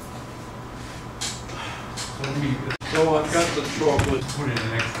 So I've got the chalk, let's put in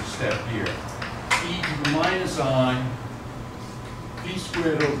an extra step here. E to the minus I, p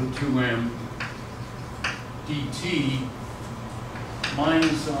squared over 2m, dt,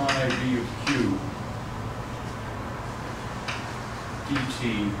 minus I v of q,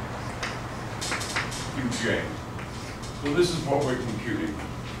 dt, qj. So this is what we're computing.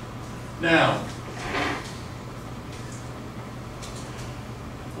 Now,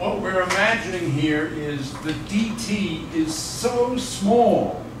 what we're imagining here is the dt is so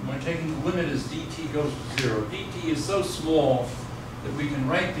small, we're taking the limit as dt goes to 0. dt is so small that we can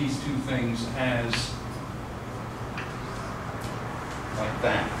write these two things as like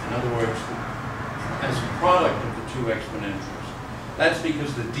that. In other words, as a product of the two exponentials. That's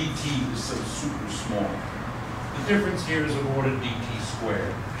because the dt is so super small. The difference here is of order dt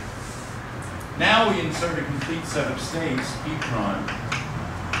squared. Now we insert a complete set of states, p prime,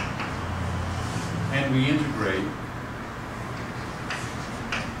 and we integrate.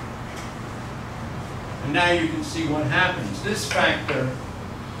 And now you can see what happens. This factor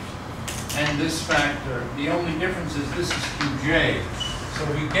and this factor, the only difference is this is qj. So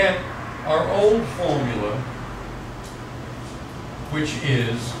we get our old formula, which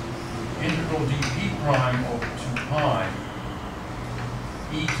is integral dp prime over 2 pi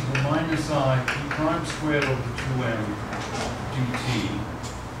e to the minus I p prime squared over 2m dt.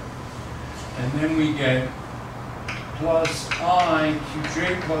 And then we get plus I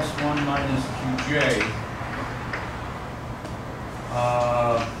qj plus 1 minus qj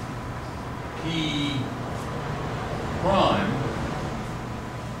p prime.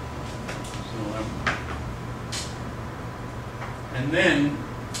 And then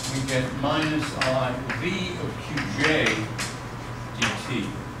we get minus I v of qj dt.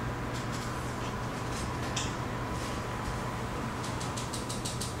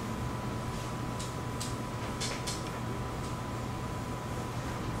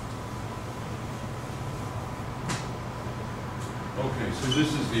 Okay, so this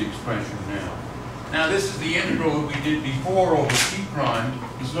is the expression now. Now this is the integral that we did before over p prime.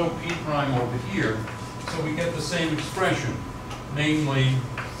 There's no p prime over here, so we get the same expression, namely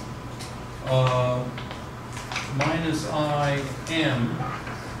minus I m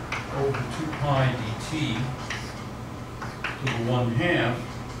over 2 pi dt to the 1/2,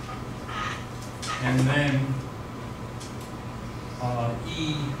 and then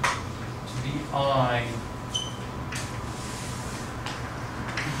e to the I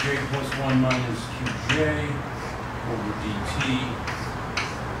qj plus 1 minus qj over dt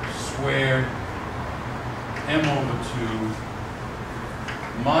squared m over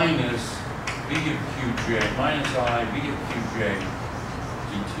 2 minus b of qj minus I b of qj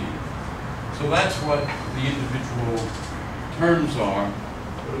dt. So that's what the individual terms are,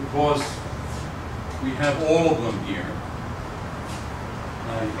 but of course we have all of them here.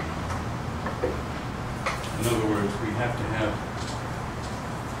 In other words, we have to have,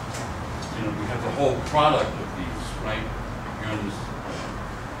 we have the whole product of these, right? You understand?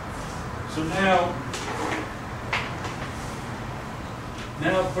 So now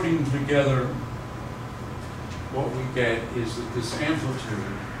putting together, what we get is that this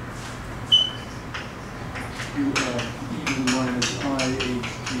amplitude q of e to the minus I h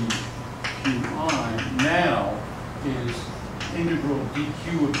t qi now is integral dq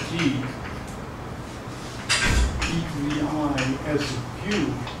of t e to the I s of q,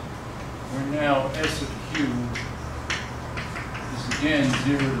 where now s of q is again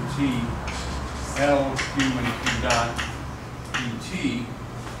 0 to t L q and q dot dt,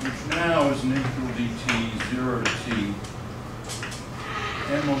 which now is an integral dt 0 to t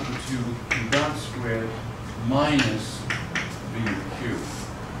m over 2 q dot squared minus v of q.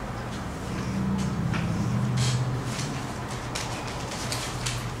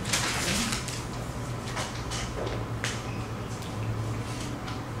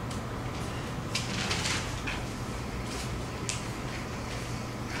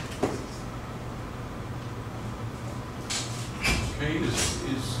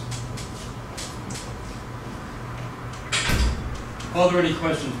 Are there any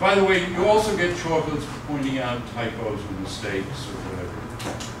questions? By the way, you also get chocolates for pointing out typos or mistakes or whatever.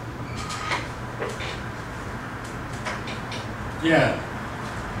 Yeah.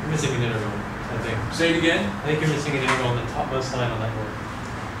 You're missing an integral, I think. Say it again? I think you're missing an integral on the topmost line on that word.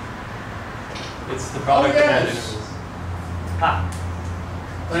 It's the product of all yes. integrals. Ha!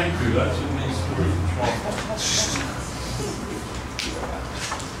 Thank you. That's in these three chocolates.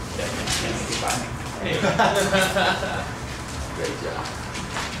 Hey. Great job.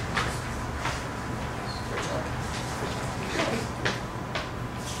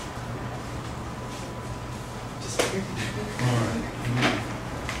 All right.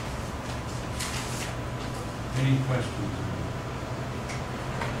 Any questions?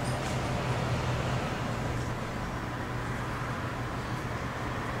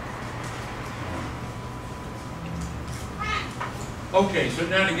 Okay, so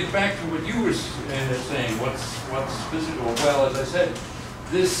now to get back to what you were saying, what's physical? Well, as I said,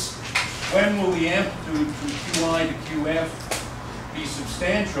 this, when will the amplitude from Qi to Qf be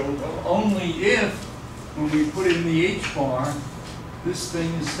substantial? Well, only if, when we put in the h bar, this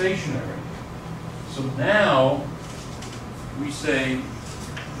thing is stationary. So now we say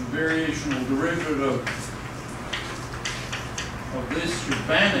the variational derivative of this should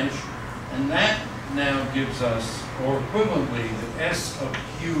vanish, and that now gives us, or equivalently, that s of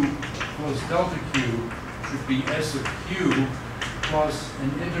q plus delta q should be s of q plus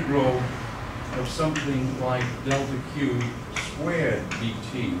an integral of something like delta q squared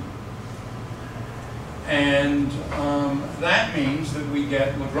dt. And that means that we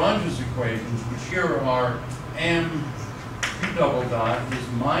get Lagrange's equations, which here are m q double dot is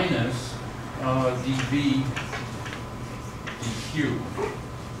minus dv dq.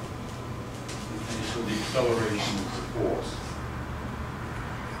 So the acceleration is the force.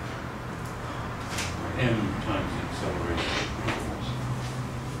 M times the acceleration is the force.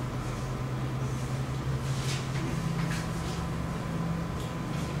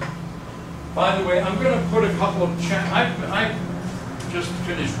 By the way, I'm going to put a couple of I've just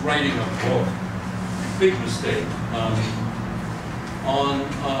finished writing a book, big mistake, on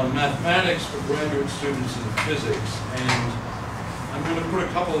mathematics for graduate students in physics, and I'm going to put a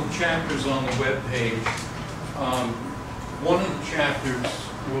couple of chapters on the web page. One of the chapters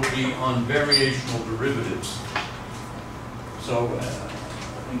will be on variational derivatives. So,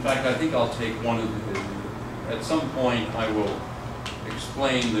 in fact, I think I'll take one of the, at some point I will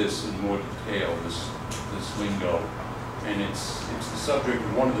explain this in more detail, this lingo. And it's the subject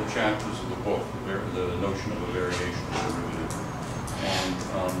of one of the chapters of the book, the notion of a variational derivative. And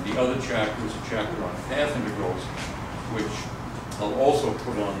the other chapter is a chapter on path integrals, which I'll also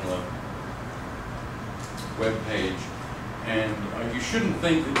put on the web page. And you shouldn't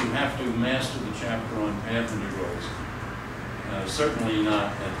think that you have to master the chapter on path integrals. Certainly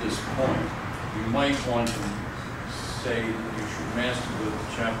not at this point. You might want to say that you should master the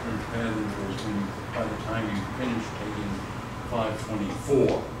chapter on path integrals by the time you finish taking 524,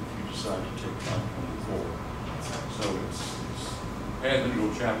 if you decide to take 524. So it's path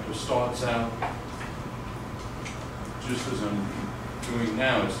integral chapter starts out just as I'm doing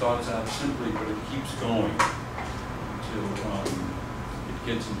now. It starts out simply, but it keeps going until it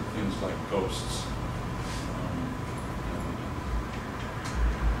gets into things like ghosts.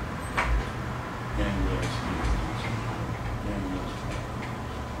 Let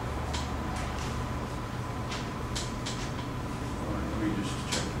me just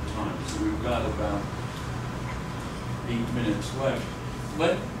check the time. So we've got about 8 minutes left.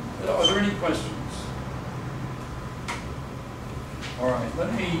 Are there any questions? All right,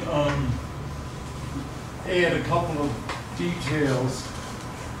 let me add a couple of details.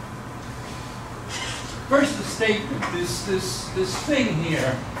 First, the statement. This thing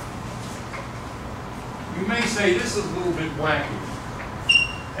here. You may say this is a little bit wacky,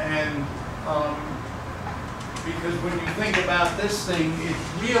 and because when you think about this thing, it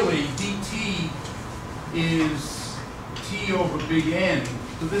really dt is t over big N.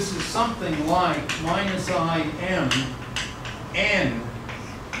 So this is something like minus I m n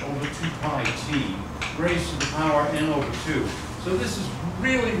over 2 pi t raised to the power n over 2. So this is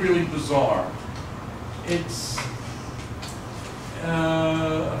really, really bizarre. It's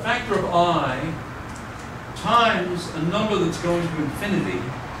a factor of I times a number that's going to infinity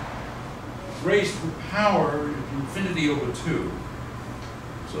raised to the power of infinity over 2.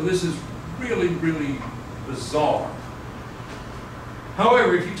 So this is really, really bizarre.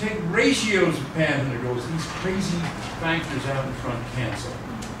 However, if you take ratios of path integrals, these crazy factors out in front cancel.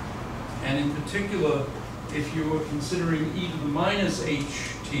 And in particular, if you are considering e to the minus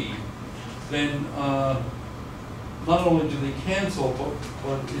ht, then not only do they cancel,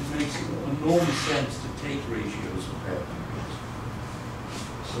 but it makes enormous sense to take ratios of path integrals.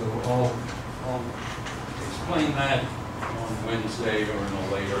 So I'll explain that on Wednesday or in a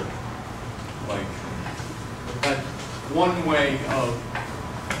later lecture. But that's one way of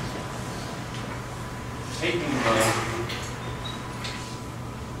taking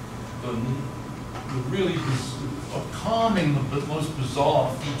the really of calming the most bizarre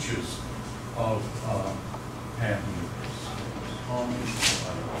features of path integrals.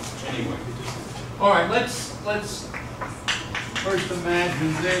 Anyway, all right. Let's first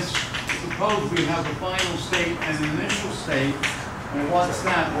imagine this. Suppose we have a final state and an initial state. And what's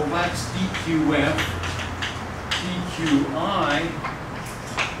that? Well, that's dqf, dqi,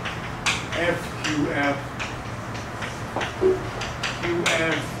 fqf,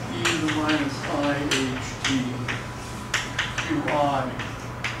 qf e to the minus iht, qi,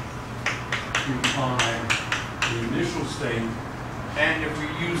 the initial state. And if we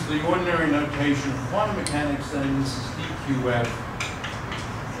use the ordinary notation of quantum mechanics, then this is dqf,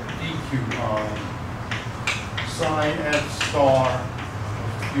 dqi, psi f star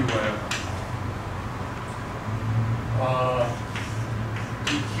of qf,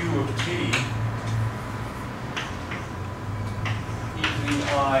 dq of t, e to the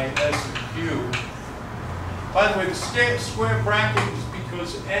I s of q. By the way, the square bracket is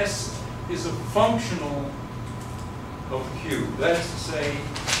because s is a functional of q. That is to say,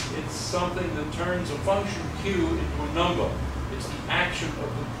 it's something that turns a function q into a number. It's the action of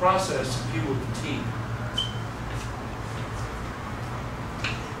the process q of t.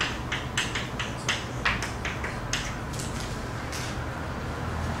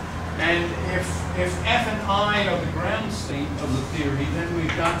 And if f and I are the ground state of the theory, then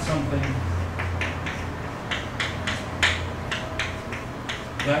we've got something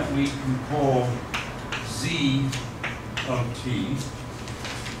that we can call z of t.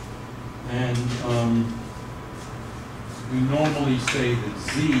 And we normally say that z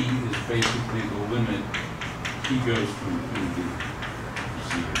is basically the limit t goes to infinity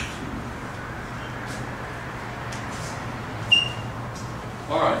z of t.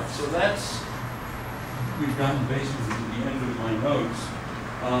 All right, so we've gotten basically to the end of my notes.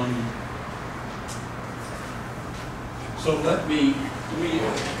 So let me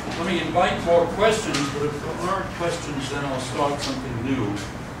invite more questions, but if there aren't questions, then I'll start something new.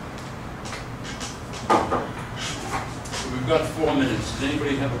 So we've got 4 minutes. Does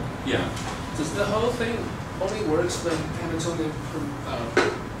anybody have a, yeah? Does the whole thing only works when Hamiltonian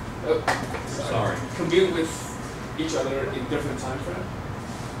Sorry. commute with each other in different time frame?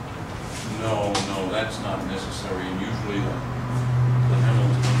 No, that's not necessary. And usually the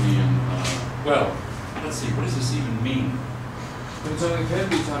Hamiltonian, well, let's see, what does this even mean? Hamiltonian can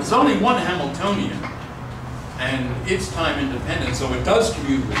be time. There's only one Hamiltonian, and it's time independent, so it does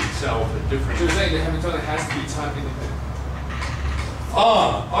commute with itself at different. So you're saying the Hamiltonian has to be time independent?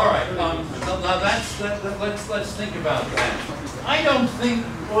 Ah, all right. Now let's think about that. I don't think.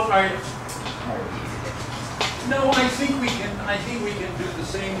 Well, all right. No, I think we can do the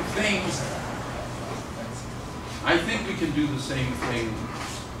same thing. I think we can do the same thing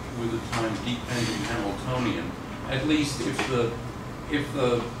with a time-dependent Hamiltonian. At least if the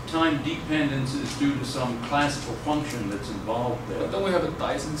time dependence is due to some classical function that's involved there. But don't we have a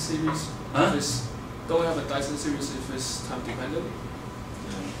Dyson series? Huh? Don't we have a Dyson series if it's time dependent?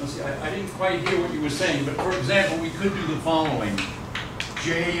 Let's see, I didn't quite hear what you were saying, but for example, we could do the following: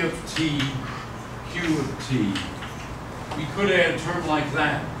 J of t, Q of t. We could add a term like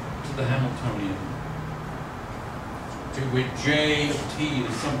that to the Hamiltonian, to which J of t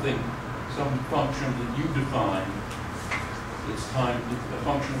is some function that you define. It's time, a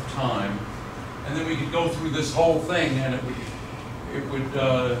function of time, and then we could go through this whole thing, and it would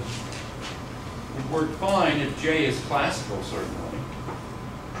work fine if J is classical, certainly.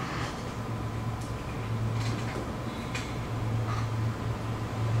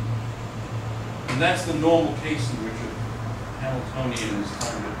 And that's the normal case in which a Hamiltonian is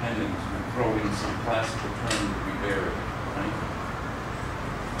time dependent. We throw in some classical term that we vary, right?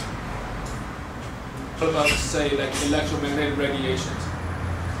 What about, say, like electromagnetic radiations?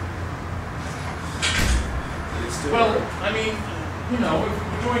 Well, I mean, you know, if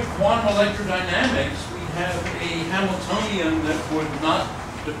we're doing quantum electrodynamics, we have a Hamiltonian that would not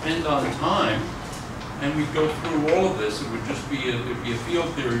depend on time, and we'd go through all of this. It would just be a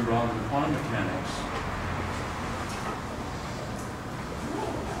field theory rather than quantum mechanics.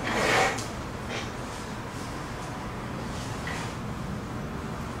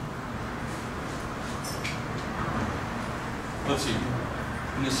 Let's see.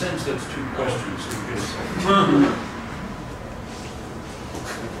 In a sense, that's two questions. So we get a second.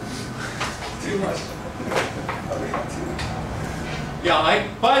 Too much. Yeah,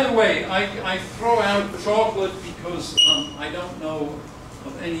 by the way, I throw out chocolate because I don't know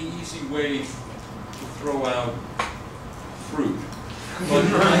of any easy way to throw out fruit.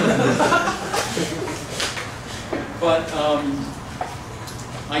 But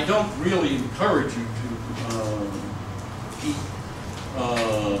I don't really encourage you to eat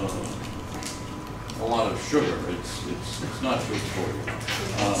a lot of sugar. It's not good for you.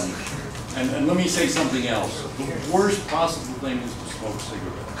 And let me say something else. The worst possible thing is to smoke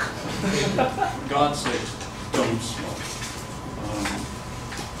cigarettes. For God's sake, don't smoke.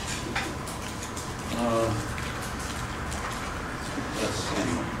 Let's see.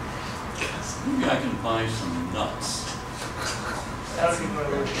 Maybe I can buy some nuts. A lot of people are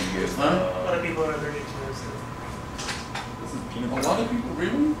allergic to this. Huh? A lot of people are allergic to this. A lot of people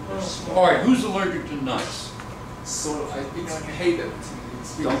really? All right, who's allergic to nuts? So I hate them.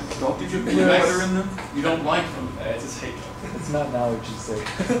 Don't Did you put you butter in them? You don't like them. I just hate them. It's not an allergy, so.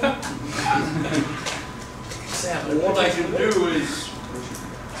 What I can do is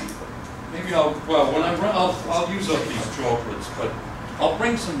maybe I'll use up these chocolates, but I'll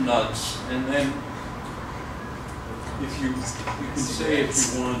bring some nuts, and then if you can say if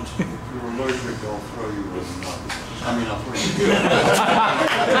you want, if you're allergic, I'll throw you with a nut. I mean, I'll throw you.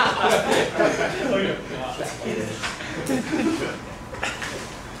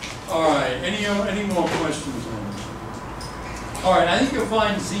 All right. Any more questions on this? All right. I think you'll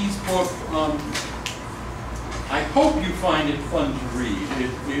find Z's book. I hope you find it fun to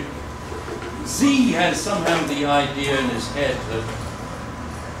read. Z has somehow the idea in his head that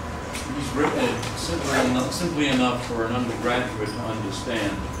he's written it simply enough for an undergraduate to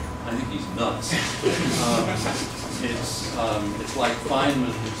understand. I think he's nuts. It's like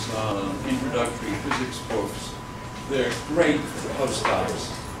Feynman's introductory physics books. They're great for postdocs,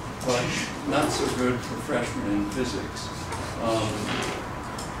 but not so good for freshmen in physics.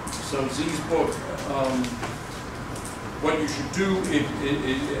 So Z's book, what you should do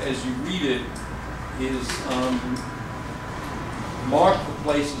as you read it is mark the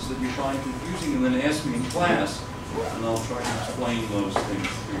places that you find confusing and then ask me in class, and I'll try to explain those things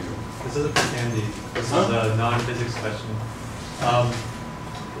to you. This isn't for candy. This is a non-physics question.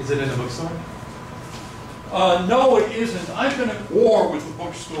 Is it in a bookstore? No, it isn't. I've been at war with the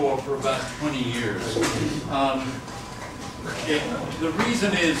bookstore for about 20 years. The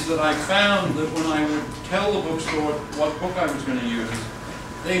reason is that I found that when I would tell the bookstore what book I was going to use,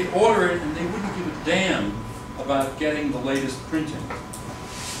 they'd order it and they wouldn't give a damn about getting the latest printing.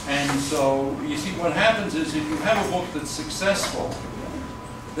 And so, you see, what happens is if you have a book that's successful,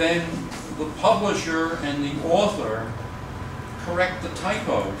 then the publisher and the author correct the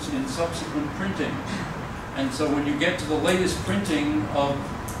typos in subsequent printings. And so when you get to the latest printing of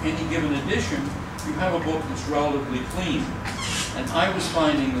any given edition, you have a book that's relatively clean. And I was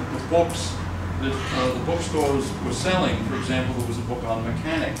finding that the books that the bookstores were selling, for example, there was a book on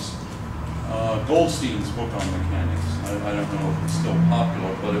mechanics, Goldstein's book on mechanics. I don't know if it's still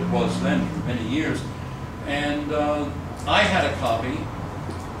popular, but it was then for many years. And I had a copy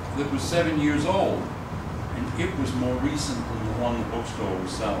that was 7 years old, and it was more recent than the one the bookstore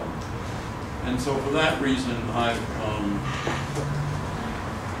was selling. And so for that reason, I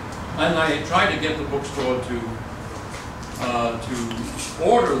tried to get the bookstore to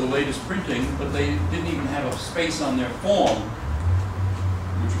order the latest printing, but they didn't even have a space on their form,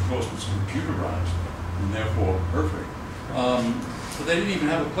 which of course was computerized and therefore perfect. But they didn't even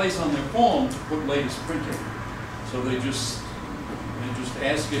have a place on their form to put latest printing. So they just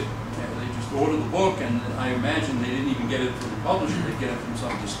ask it, they just order the book, and I imagine they didn't even get it from the publisher, they'd get it from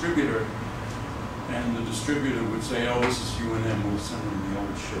some distributor, and the distributor would say, oh, this is UNM, we'll send them the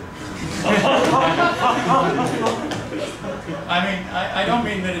old shit. I mean, I don't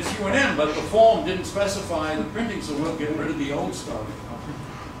mean that it's UNM, but the form didn't specify the printing, so we'll get rid of the old stuff.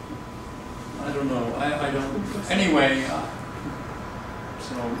 I don't know, I don't, anyway,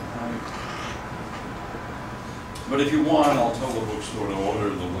 but if you want, I'll tell the bookstore to order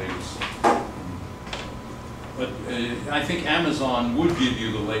the latest. But I think Amazon would give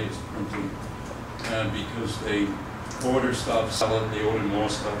you the latest printing because they order stuff, sell it, they order more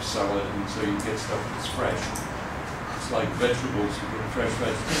stuff, sell it, and so you get stuff that's fresh. It's like vegetables, you get fresh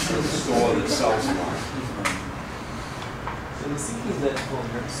vegetables at the store that sells a lot. So the thinking is that,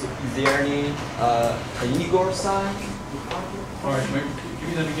 so is there any an Igor sign? All right, give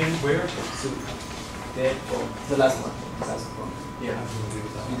me that again. Where? So that, the last one. Yeah.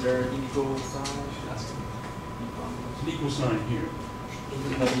 Is there an equal sign? An equal sign here.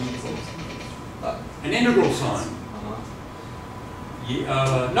 An Integral. integral sign.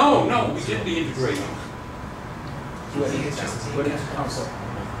 Yeah, no, we did the integrator. What is counsel?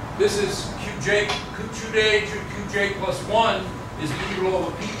 This is qj plus 1 is the integral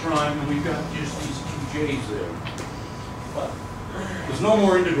over p prime, and we've got just these qj's there. But there's no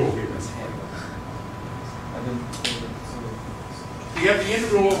more integral here. You have the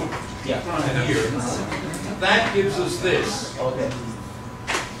integral over p prime here. That gives us this. Okay.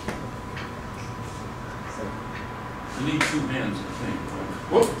 You need two hands, I think.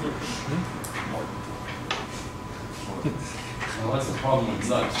 Whoop. Well, that's the problem with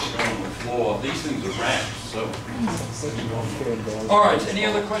nuts. They're on the floor. These things are wrapped, so. All right, any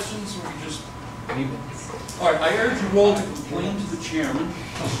other questions? Or we just... All right, I urge you all to complain to the chairman.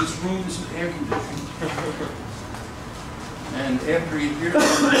 This room isn't air conditioned. And after you hear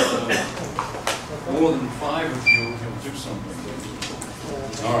from more than 5 of you, he'll do something.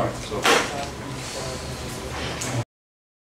 All right, so.